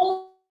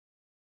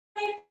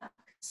the way back.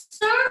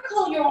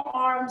 Circle your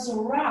arms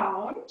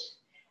around.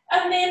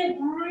 And then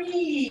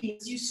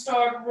breathe. You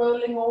start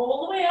rolling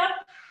all the way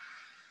up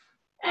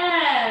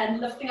and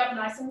lifting up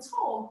nice and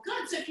tall.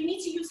 Good. So if you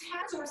need to use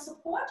hands or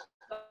support,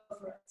 go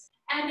for it.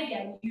 And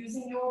again,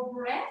 using your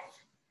breath,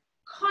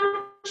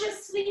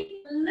 consciously,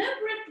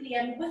 deliberately,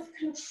 and with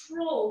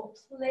control,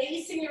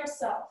 placing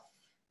yourself.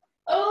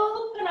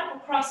 Open up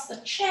across the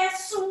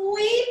chest,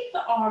 sweep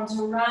the arms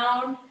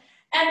around,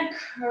 and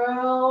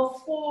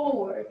curl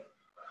forward.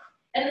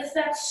 And it's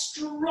that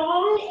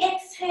strong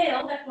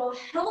exhale that will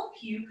help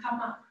you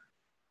come up.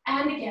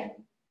 And again,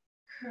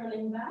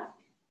 curling back.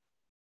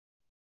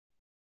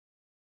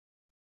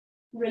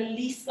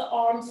 Release the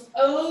arms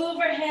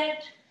overhead.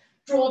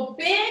 Draw a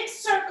big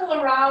circle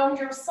around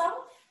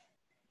yourself.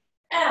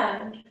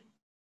 And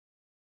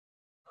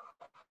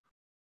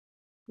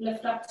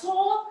lift up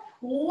tall.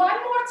 One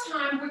more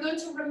time. We're going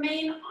to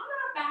remain on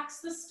our backs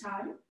this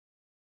time.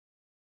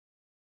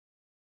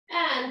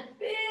 And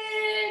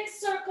big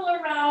circle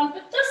around,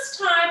 but this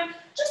time,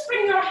 just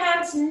bring your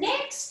hands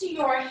next to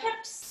your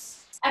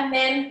hips and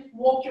then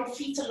walk your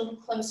feet a little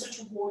closer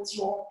towards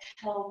your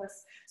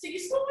pelvis. So you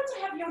still want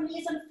to have your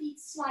knees and feet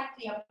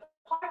slightly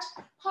apart,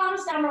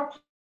 palms down or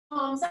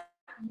palms up,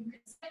 you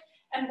can sit,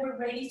 and we're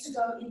ready to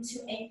go into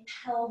a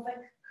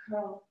pelvic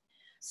curl.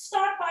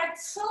 Start by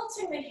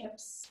tilting the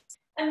hips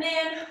and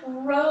then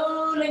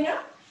rolling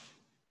up.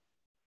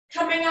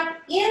 Coming up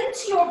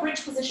into your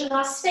bridge position.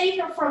 Now stay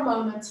here for a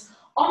moment.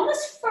 On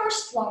this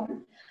first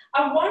one,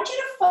 I want you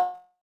to focus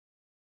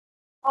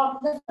on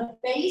the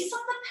base of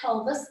the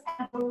pelvis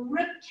and the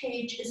rib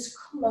cage is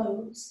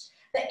closed.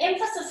 The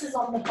emphasis is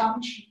on the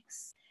bum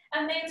cheeks.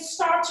 And then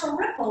start to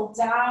ripple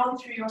down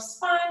through your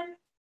spine.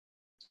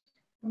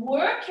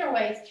 Work your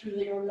way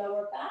through your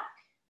lower back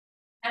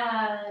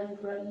and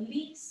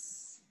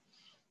release.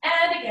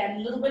 And again, a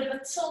little bit of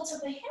a tilt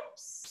of the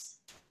hips.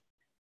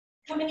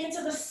 Coming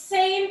into the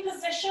same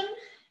position,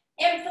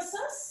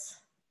 emphasis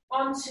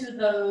onto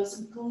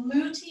those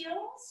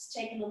gluteals.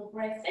 Take a little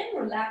breath in,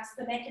 relax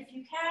the neck if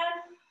you can,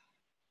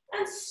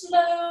 and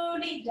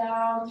slowly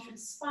down through the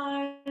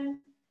spine.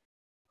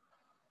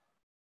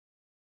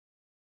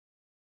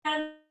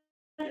 And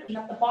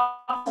at the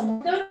bottom,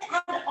 we're going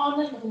to add on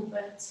a little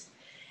bit.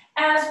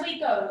 As we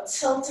go,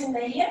 tilting the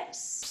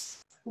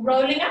hips,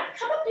 rolling up,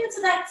 come up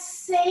into that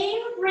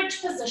same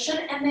bridge position,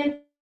 and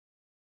then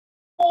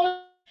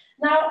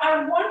now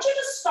I want you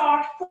to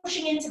start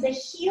pushing into the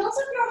heels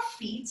of your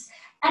feet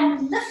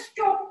and lift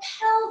your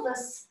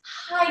pelvis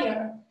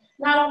higher.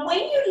 Now, when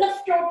you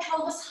lift your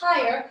pelvis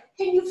higher,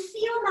 can you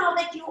feel now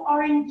that you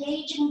are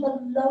engaging the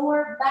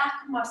lower back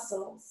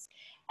muscles?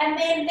 And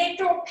then let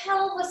your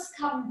pelvis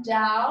come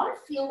down,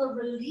 feel the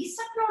release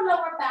of your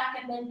lower back,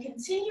 and then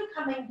continue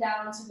coming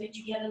down so that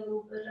you get a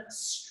little bit of a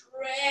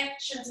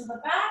stretch into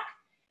the back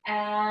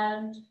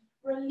and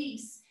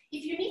release.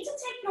 If you need to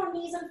take your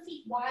knees and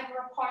feet wider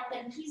apart,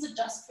 then please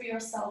adjust for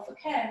yourself,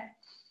 okay?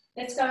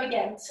 Let's go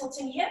again,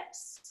 tilting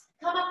hips.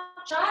 Come up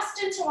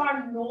just into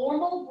our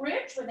normal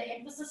bridge where the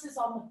emphasis is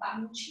on the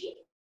bum cheek.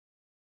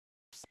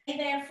 Stay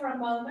there for a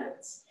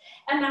moment.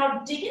 And now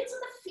dig into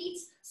the feet.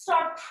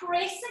 Start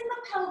pressing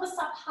the pelvis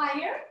up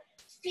higher.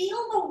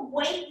 Feel the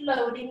weight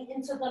loading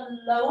into the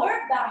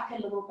lower back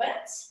a little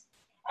bit.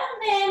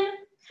 And then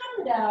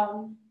come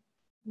down.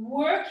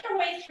 Work your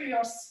way through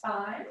your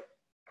spine.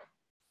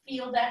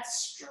 Feel that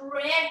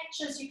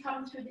stretch as you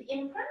come through the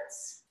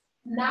imprints.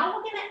 Now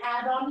we're going to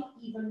add on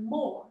even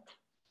more.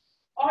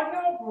 On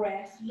your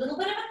breath, a little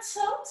bit of a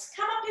tilt.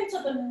 Come up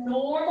into the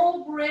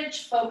normal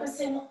bridge,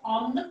 focusing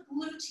on the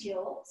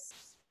gluteals.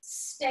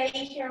 Stay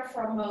here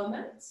for a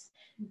moment.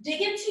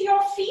 Dig into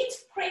your feet,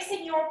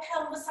 pressing your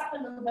pelvis up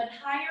a little bit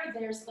higher.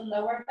 There's the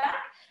lower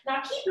back.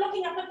 Now keep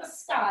looking up at the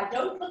sky.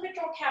 Don't look at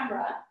your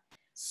camera.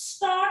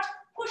 Start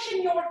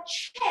pushing your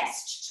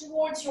chest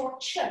towards your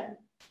chin.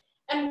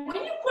 And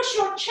when you push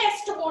your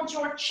chest towards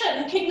your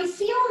chin, can you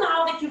feel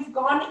now that you've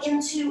gone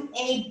into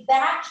a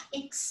back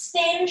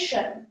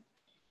extension?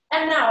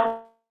 And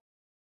now,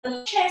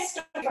 the chest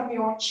from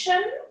your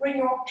chin, bring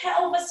your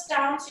pelvis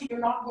down so you're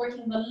not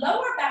working the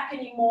lower back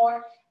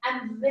anymore,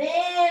 and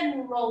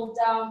then roll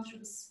down through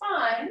the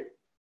spine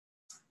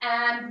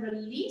and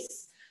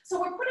release.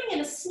 So we're putting in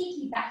a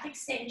sneaky back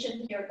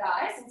extension here,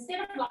 guys.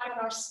 Instead of lying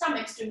on our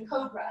stomachs doing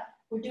cobra,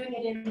 we're doing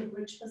it in the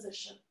bridge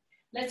position.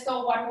 Let's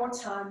go one more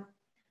time.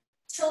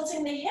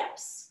 Tilting the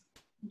hips.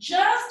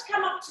 Just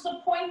come up to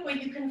the point where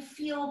you can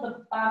feel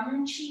the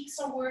bum cheeks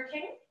are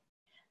working.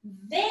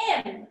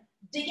 Then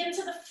dig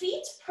into the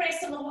feet,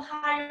 press a little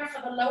higher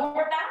for the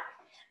lower back.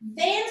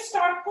 Then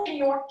start putting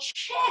your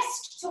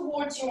chest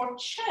towards your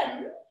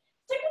chin.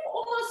 Think of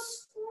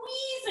almost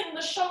squeezing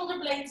the shoulder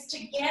blades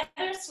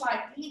together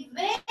slightly.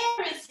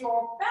 There is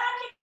your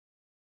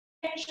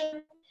back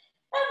extension.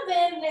 And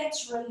then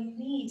let's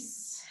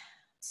release.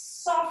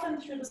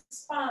 Soften through the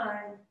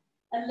spine,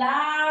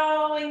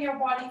 allowing your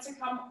body to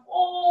come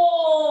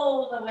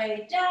all the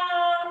way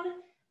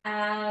down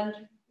and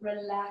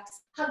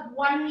relax. Hug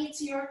one knee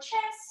to your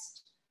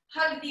chest,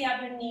 hug the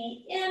other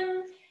knee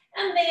in,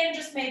 and then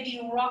just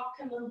maybe rock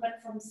a little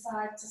bit from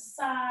side to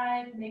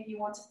side. Maybe you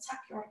want to tuck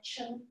your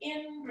chin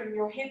in, bring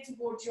your head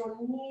towards your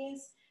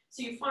knees,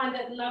 so you find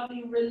that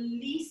lovely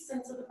release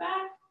into the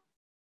back.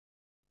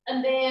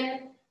 And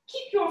then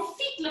keep your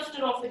feet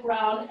lifted off the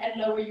ground and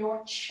lower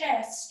your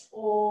chest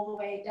all the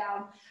way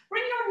down.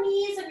 Bring your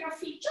knees and your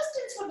feet just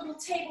into a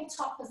little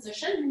tabletop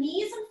position.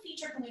 Knees and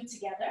feet are glued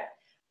together.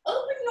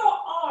 Open your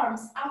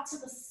arms out to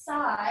the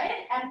side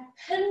and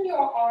pin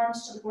your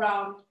arms to the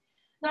ground.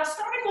 Now,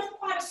 starting with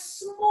quite a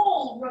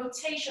small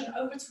rotation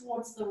over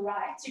towards the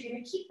right, so you're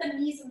going to keep the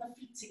knees and the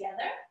feet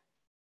together.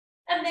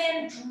 And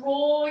then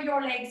draw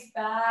your legs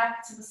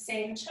back to the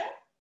center.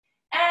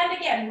 And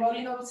again,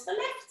 rolling over to the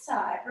left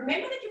side.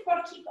 Remember that you've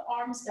got to keep the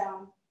arms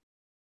down.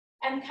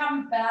 And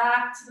come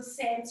back to the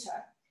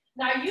center.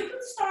 Now, you can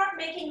start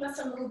making this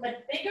a little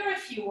bit bigger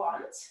if you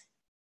want.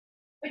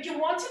 But you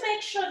want to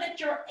make sure that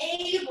you're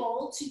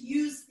able to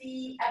use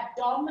the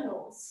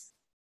abdominals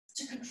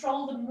to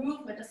control the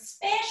movement,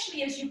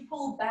 especially as you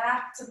pull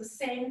back to the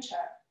center.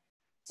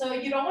 So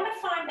you don't want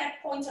to find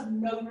that point of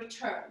no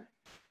return.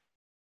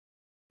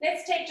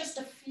 Let's take just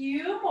a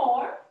few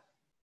more.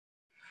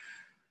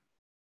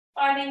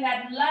 Finding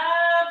that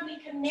lovely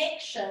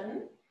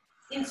connection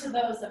into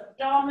those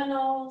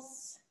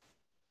abdominals.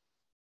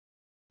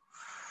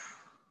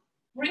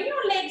 Bring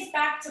your legs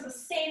back to the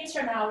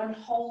center now and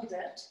hold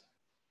it.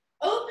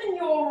 Open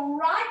your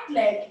right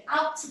leg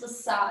out to the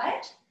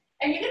side,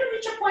 and you're going to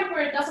reach a point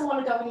where it doesn't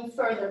want to go any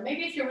further.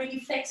 Maybe if you're really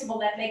flexible,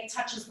 that leg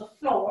touches the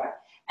floor.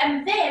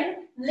 And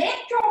then let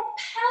your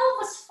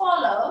pelvis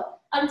follow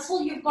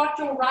until you've got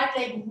your right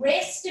leg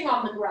resting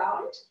on the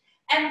ground.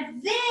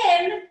 And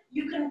then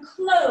you can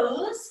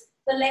close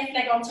the left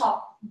leg on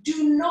top.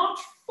 Do not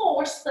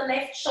force the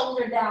left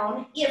shoulder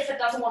down if it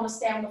doesn't want to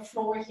stay on the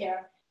floor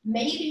here.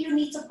 Maybe you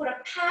need to put a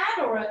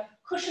pad or a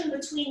cushion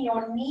between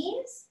your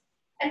knees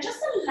and just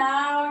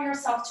allow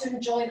yourself to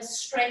enjoy the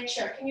stretch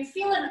here. Can you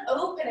feel an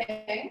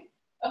opening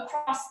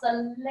across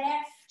the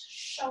left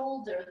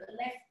shoulder, the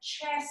left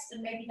chest,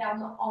 and maybe down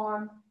the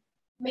arm?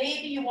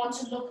 Maybe you want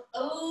to look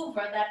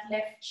over that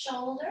left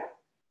shoulder.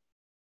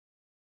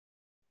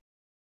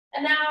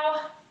 And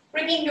now,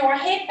 bringing your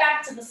head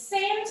back to the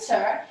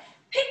center,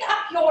 pick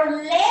up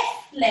your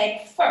left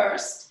leg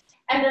first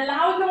and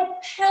allow your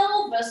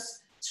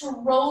pelvis to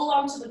roll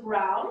onto the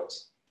ground.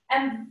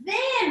 And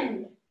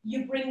then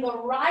you bring the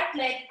right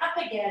leg up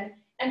again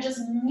and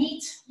just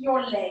meet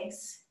your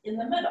legs in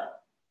the middle.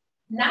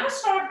 Now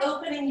start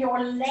opening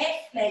your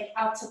left leg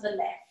out to the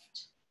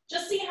left.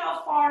 Just see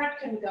how far it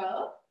can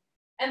go.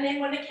 And then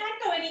when it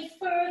can't go any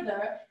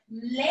further,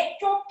 let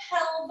your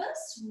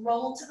pelvis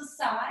roll to the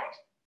side.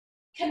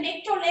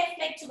 Connect your left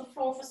leg to the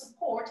floor for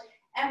support,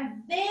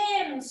 and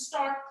then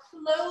start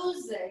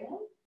closing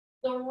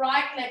the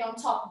right leg on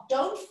top.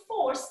 Don't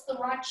force the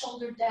right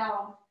shoulder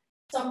down.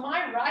 So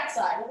my right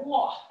side,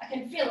 whoa, I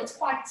can feel it's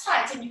quite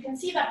tight, and you can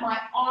see that my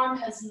arm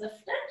has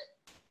lifted.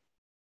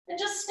 And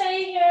just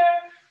stay here,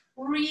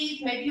 breathe.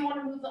 Maybe you want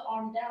to move the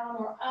arm down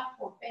or up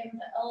or bend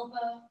the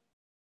elbow.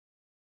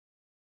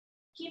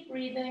 Keep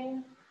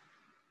breathing.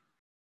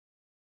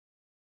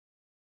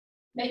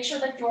 Make sure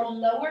that your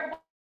lower back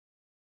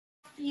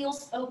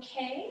feels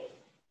okay.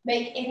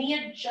 Make any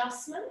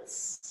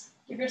adjustments.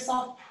 Give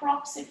yourself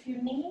props if you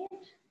need.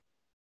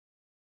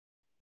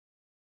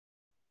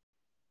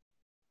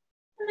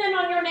 And then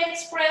on your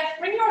next breath,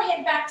 bring your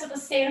head back to the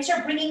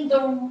center, bringing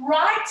the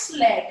right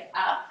leg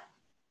up.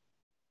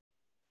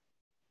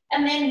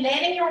 And then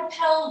letting your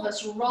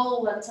pelvis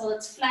roll until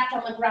it's flat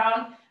on the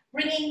ground.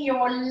 Bringing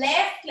your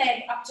left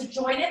leg up to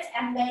join it,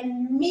 and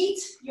then meet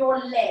your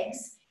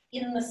legs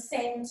in the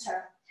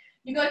center.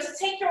 You're going to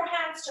take your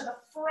hands to the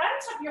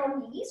front of your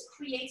knees,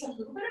 create a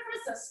little bit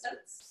of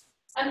resistance.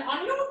 And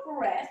on your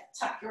breath,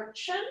 tuck your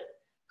chin,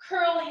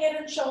 curl head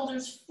and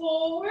shoulders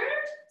forward.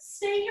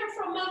 Stay here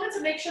for a moment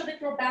to make sure that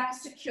your back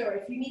is secure.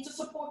 If you need to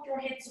support your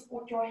head,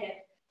 support your head.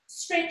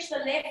 Stretch the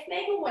left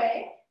leg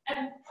away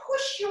and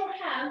push your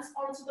hands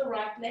onto the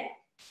right leg.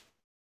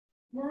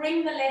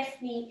 Bring the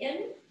left knee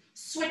in.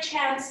 Switch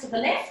hands to the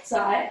left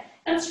side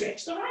and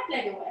stretch the right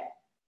leg away.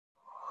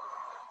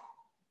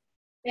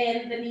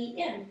 Bend the knee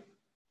in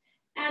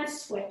and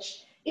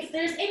switch. If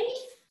there's any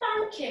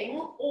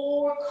thunking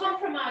or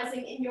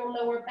compromising in your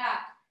lower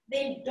back,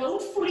 then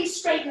don't fully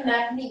straighten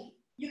that knee.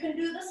 You can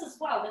do this as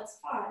well, that's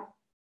fine.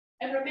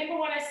 And remember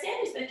what I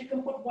said is that you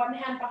can put one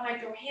hand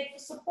behind your head for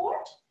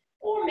support,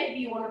 or maybe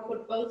you want to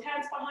put both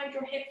hands behind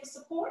your head for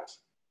support.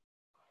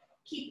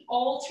 Keep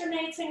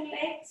alternating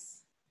legs.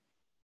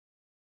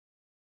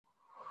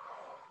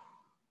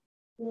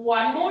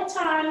 One more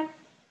time.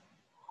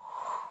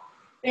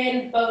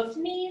 Bend both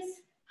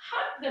knees,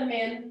 hug them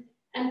in,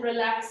 and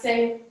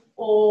relaxing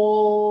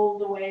all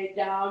the way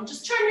down.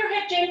 Just turn your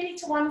head gently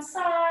to one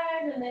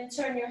side and then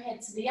turn your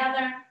head to the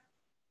other.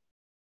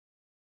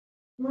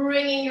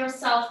 Bringing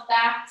yourself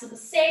back to the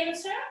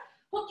center.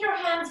 Put your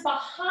hands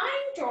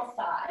behind your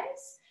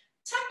thighs.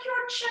 Tuck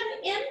your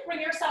chin in,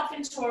 bring yourself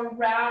into a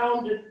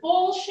rounded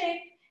ball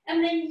shape,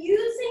 and then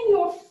using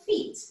your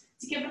feet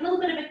to give a little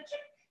bit of a kick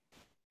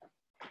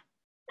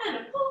and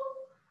a pull.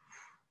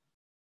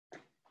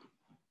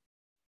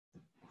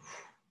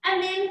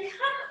 And then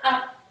come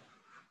up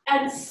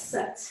and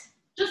sit.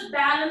 Just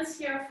balance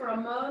here for a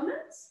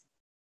moment.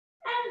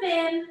 And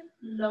then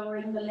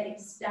lowering the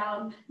legs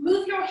down.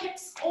 Move your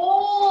hips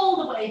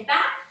all the way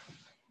back.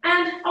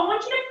 And I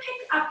want you to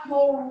pick up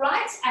your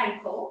right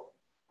ankle,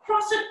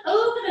 cross it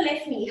over the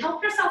left knee.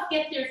 Help yourself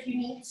get there if you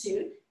need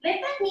to.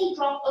 Let that knee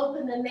drop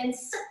open and then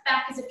sit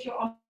back as if you're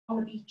on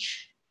the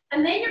beach.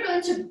 And then you're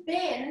going to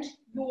bend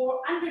your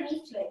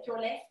underneath leg, your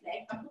left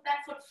leg, and put that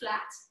foot flat.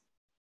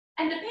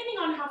 And depending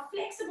on how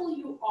flexible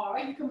you are,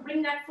 you can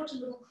bring that foot a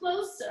little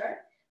closer.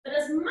 But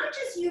as much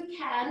as you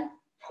can,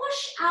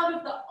 push out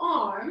of the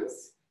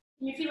arms.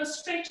 And you feel a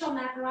stretch on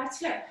that right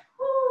hip.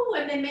 Ooh,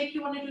 and then maybe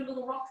you want to do a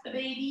little rock the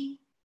baby.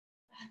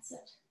 That's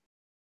it.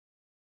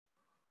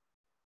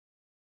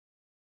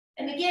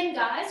 And again,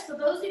 guys, for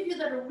those of you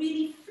that are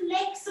really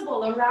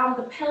flexible around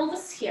the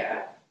pelvis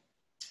here,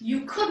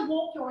 you could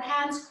walk your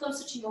hands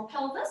closer to your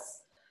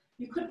pelvis.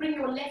 You could bring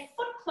your left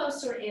foot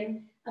closer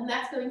in, and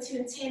that's going to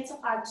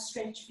intensify the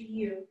stretch for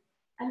you.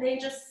 And then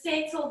just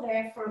settle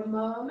there for a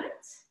moment,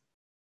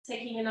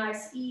 taking a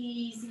nice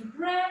easy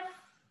breath.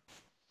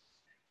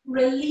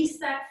 Release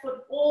that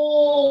foot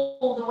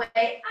all the way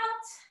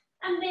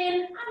out, and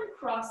then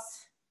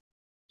uncross.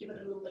 Give it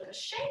a little bit of a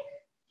shake,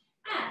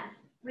 and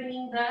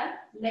bringing the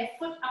left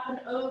foot up and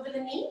over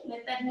the knee.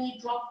 Let that knee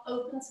drop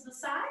open to the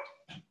side.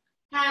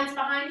 Hands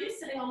behind you,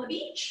 sitting on the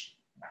beach.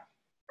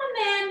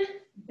 And then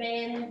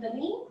bend the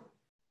knee.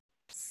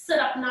 Sit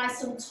up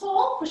nice and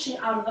tall, pushing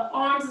out of the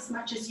arms as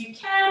much as you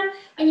can.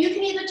 And you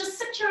can either just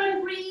sit here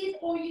and breathe,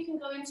 or you can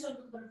go into a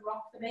little bit of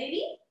rock the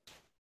baby.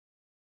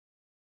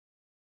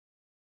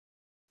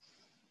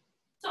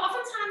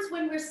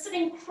 when we're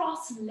sitting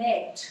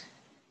cross-legged,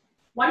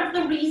 one of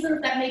the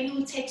reasons that maybe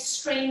we take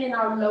strain in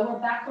our lower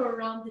back or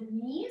around the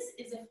knees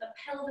is if the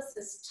pelvis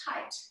is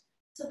tight.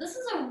 So this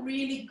is a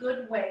really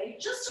good way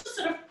just to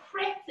sort of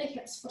prep the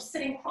hips for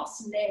sitting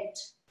cross-legged.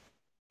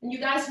 And you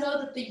guys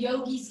know that the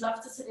yogis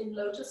love to sit in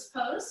lotus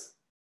pose.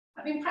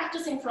 I've been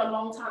practicing for a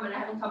long time and I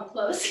haven't come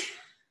close.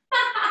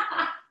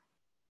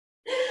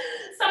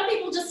 Some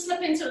people just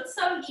slip into it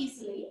so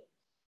easily.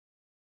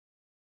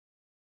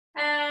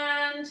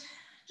 And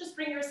just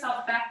bring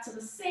yourself back to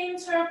the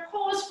center.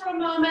 Pause for a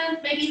moment.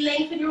 Maybe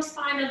lengthen your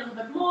spine a little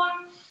bit more.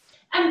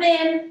 And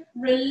then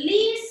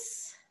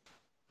release,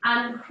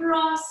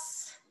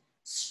 uncross,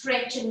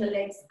 stretching the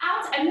legs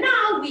out. And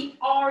now we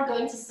are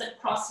going to sit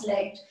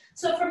cross-legged.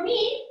 So for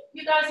me,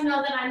 you guys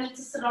know that I need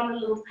to sit on a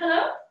little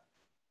pillow.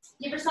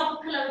 Give yourself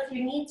a pillow if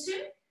you need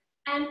to.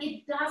 And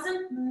it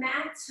doesn't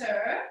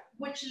matter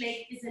which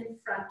leg is in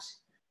front.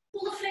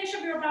 Pull the flesh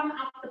of your bum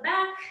out the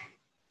back.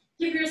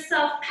 Give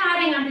yourself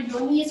padding under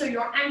your knees or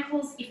your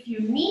ankles if you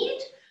need.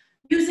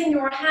 Using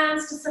your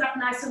hands to sit up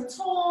nice and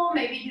tall.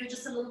 Maybe do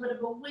just a little bit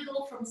of a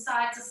wiggle from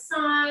side to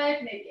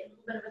side. Maybe a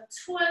little bit of a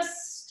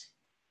twist.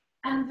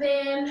 And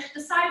then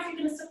decide if you're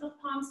going to sit with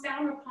palms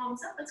down or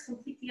palms up. It's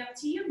completely up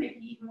to you. Maybe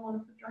you even want to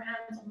put your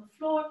hands on the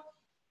floor.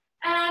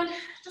 And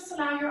just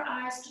allow your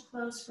eyes to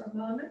close for a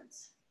moment.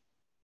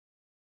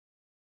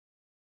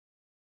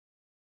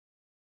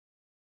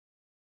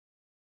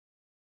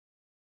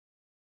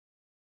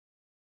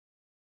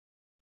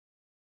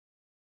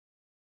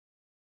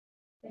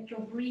 Let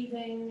your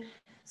breathing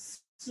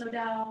slow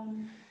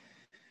down.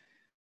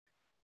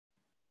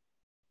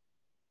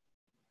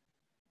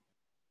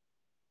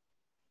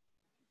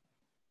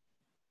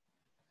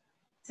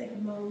 Take a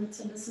moment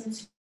to listen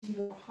to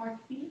your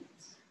heartbeat.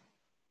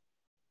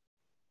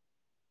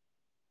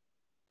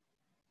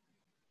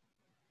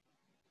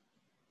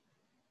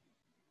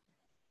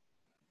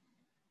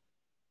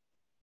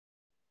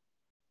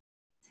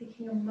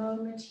 Taking a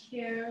moment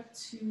here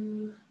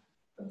to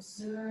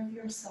observe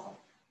yourself.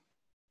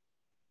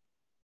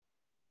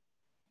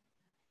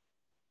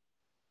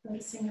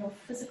 Noticing your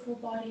physical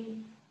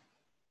body.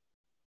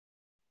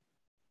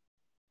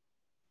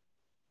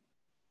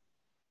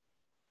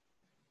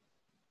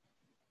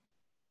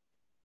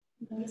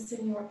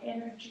 Noticing your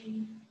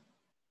energy.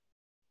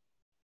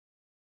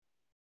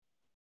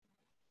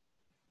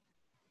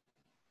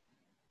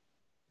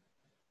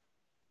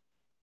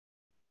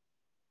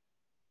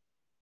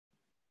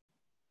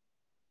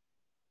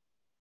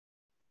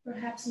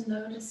 Perhaps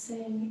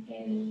noticing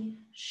any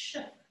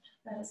shift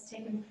that has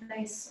taken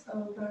place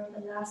over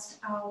the last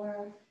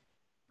hour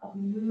of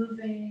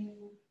moving,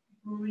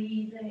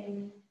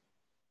 breathing,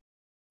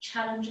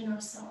 challenging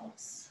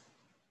ourselves.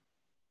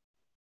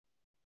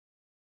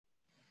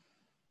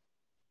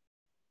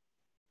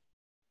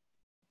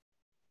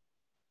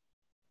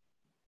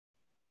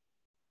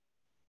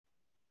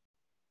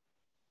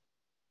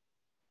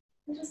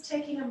 And just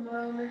taking a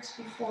moment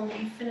before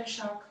we finish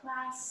our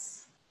class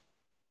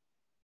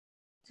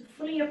to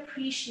fully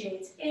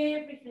appreciate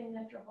everything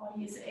that your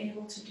body is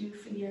able to do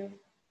for you.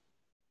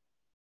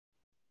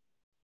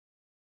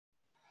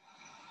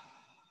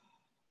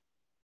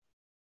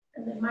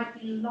 And there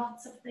might be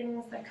lots of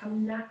things that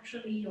come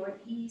naturally or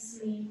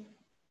easily.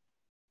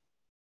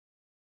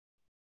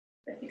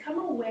 But become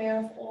aware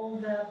of all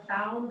the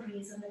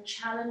boundaries and the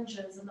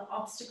challenges and the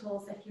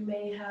obstacles that you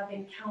may have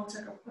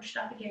encountered or pushed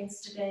up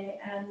against today.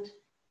 And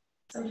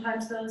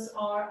sometimes those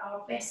are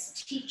our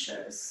best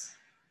teachers.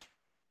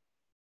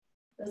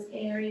 Those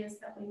areas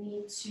that we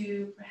need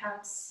to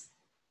perhaps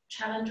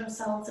challenge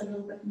ourselves a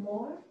little bit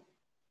more.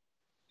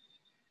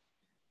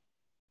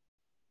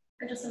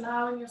 And just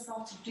allowing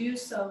yourself to do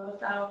so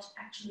without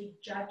actually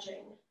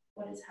judging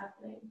what is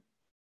happening.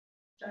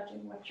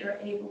 Judging what you're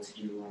able to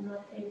do or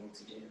not able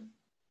to do.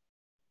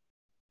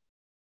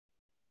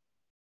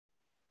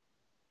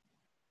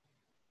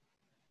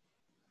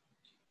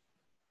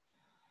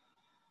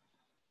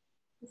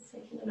 Just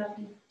taking a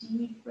lovely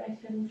deep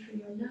breath in through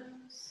your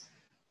nose.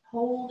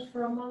 Hold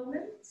for a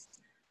moment.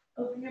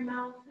 Open your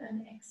mouth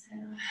and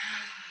exhale.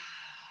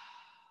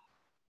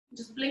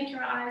 Just blink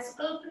your eyes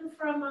open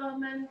for a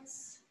moment.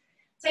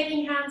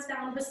 Taking hands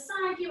down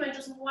beside you, and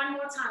just one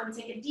more time,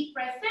 take a deep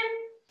breath in.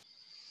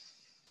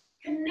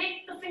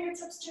 Connect the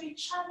fingertips to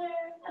each other,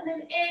 and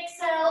then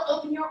exhale,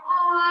 open your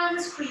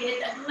arms,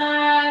 create that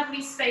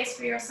lovely space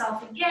for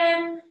yourself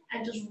again,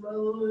 and just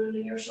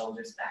rolling your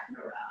shoulders back and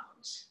around.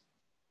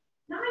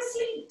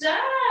 Nicely done.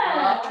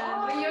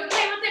 Oh. Are you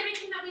okay with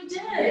everything that we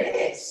did?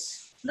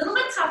 Yes. A little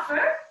bit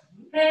tougher,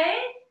 okay?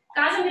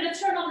 Guys, I'm going to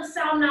turn on the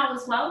sound now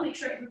as well, make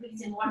sure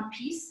everybody's in one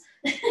piece.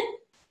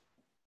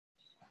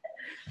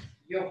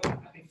 Yo,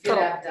 I feel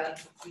I've done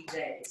for 3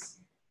 days.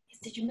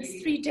 Did you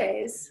miss 3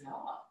 days?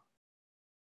 No.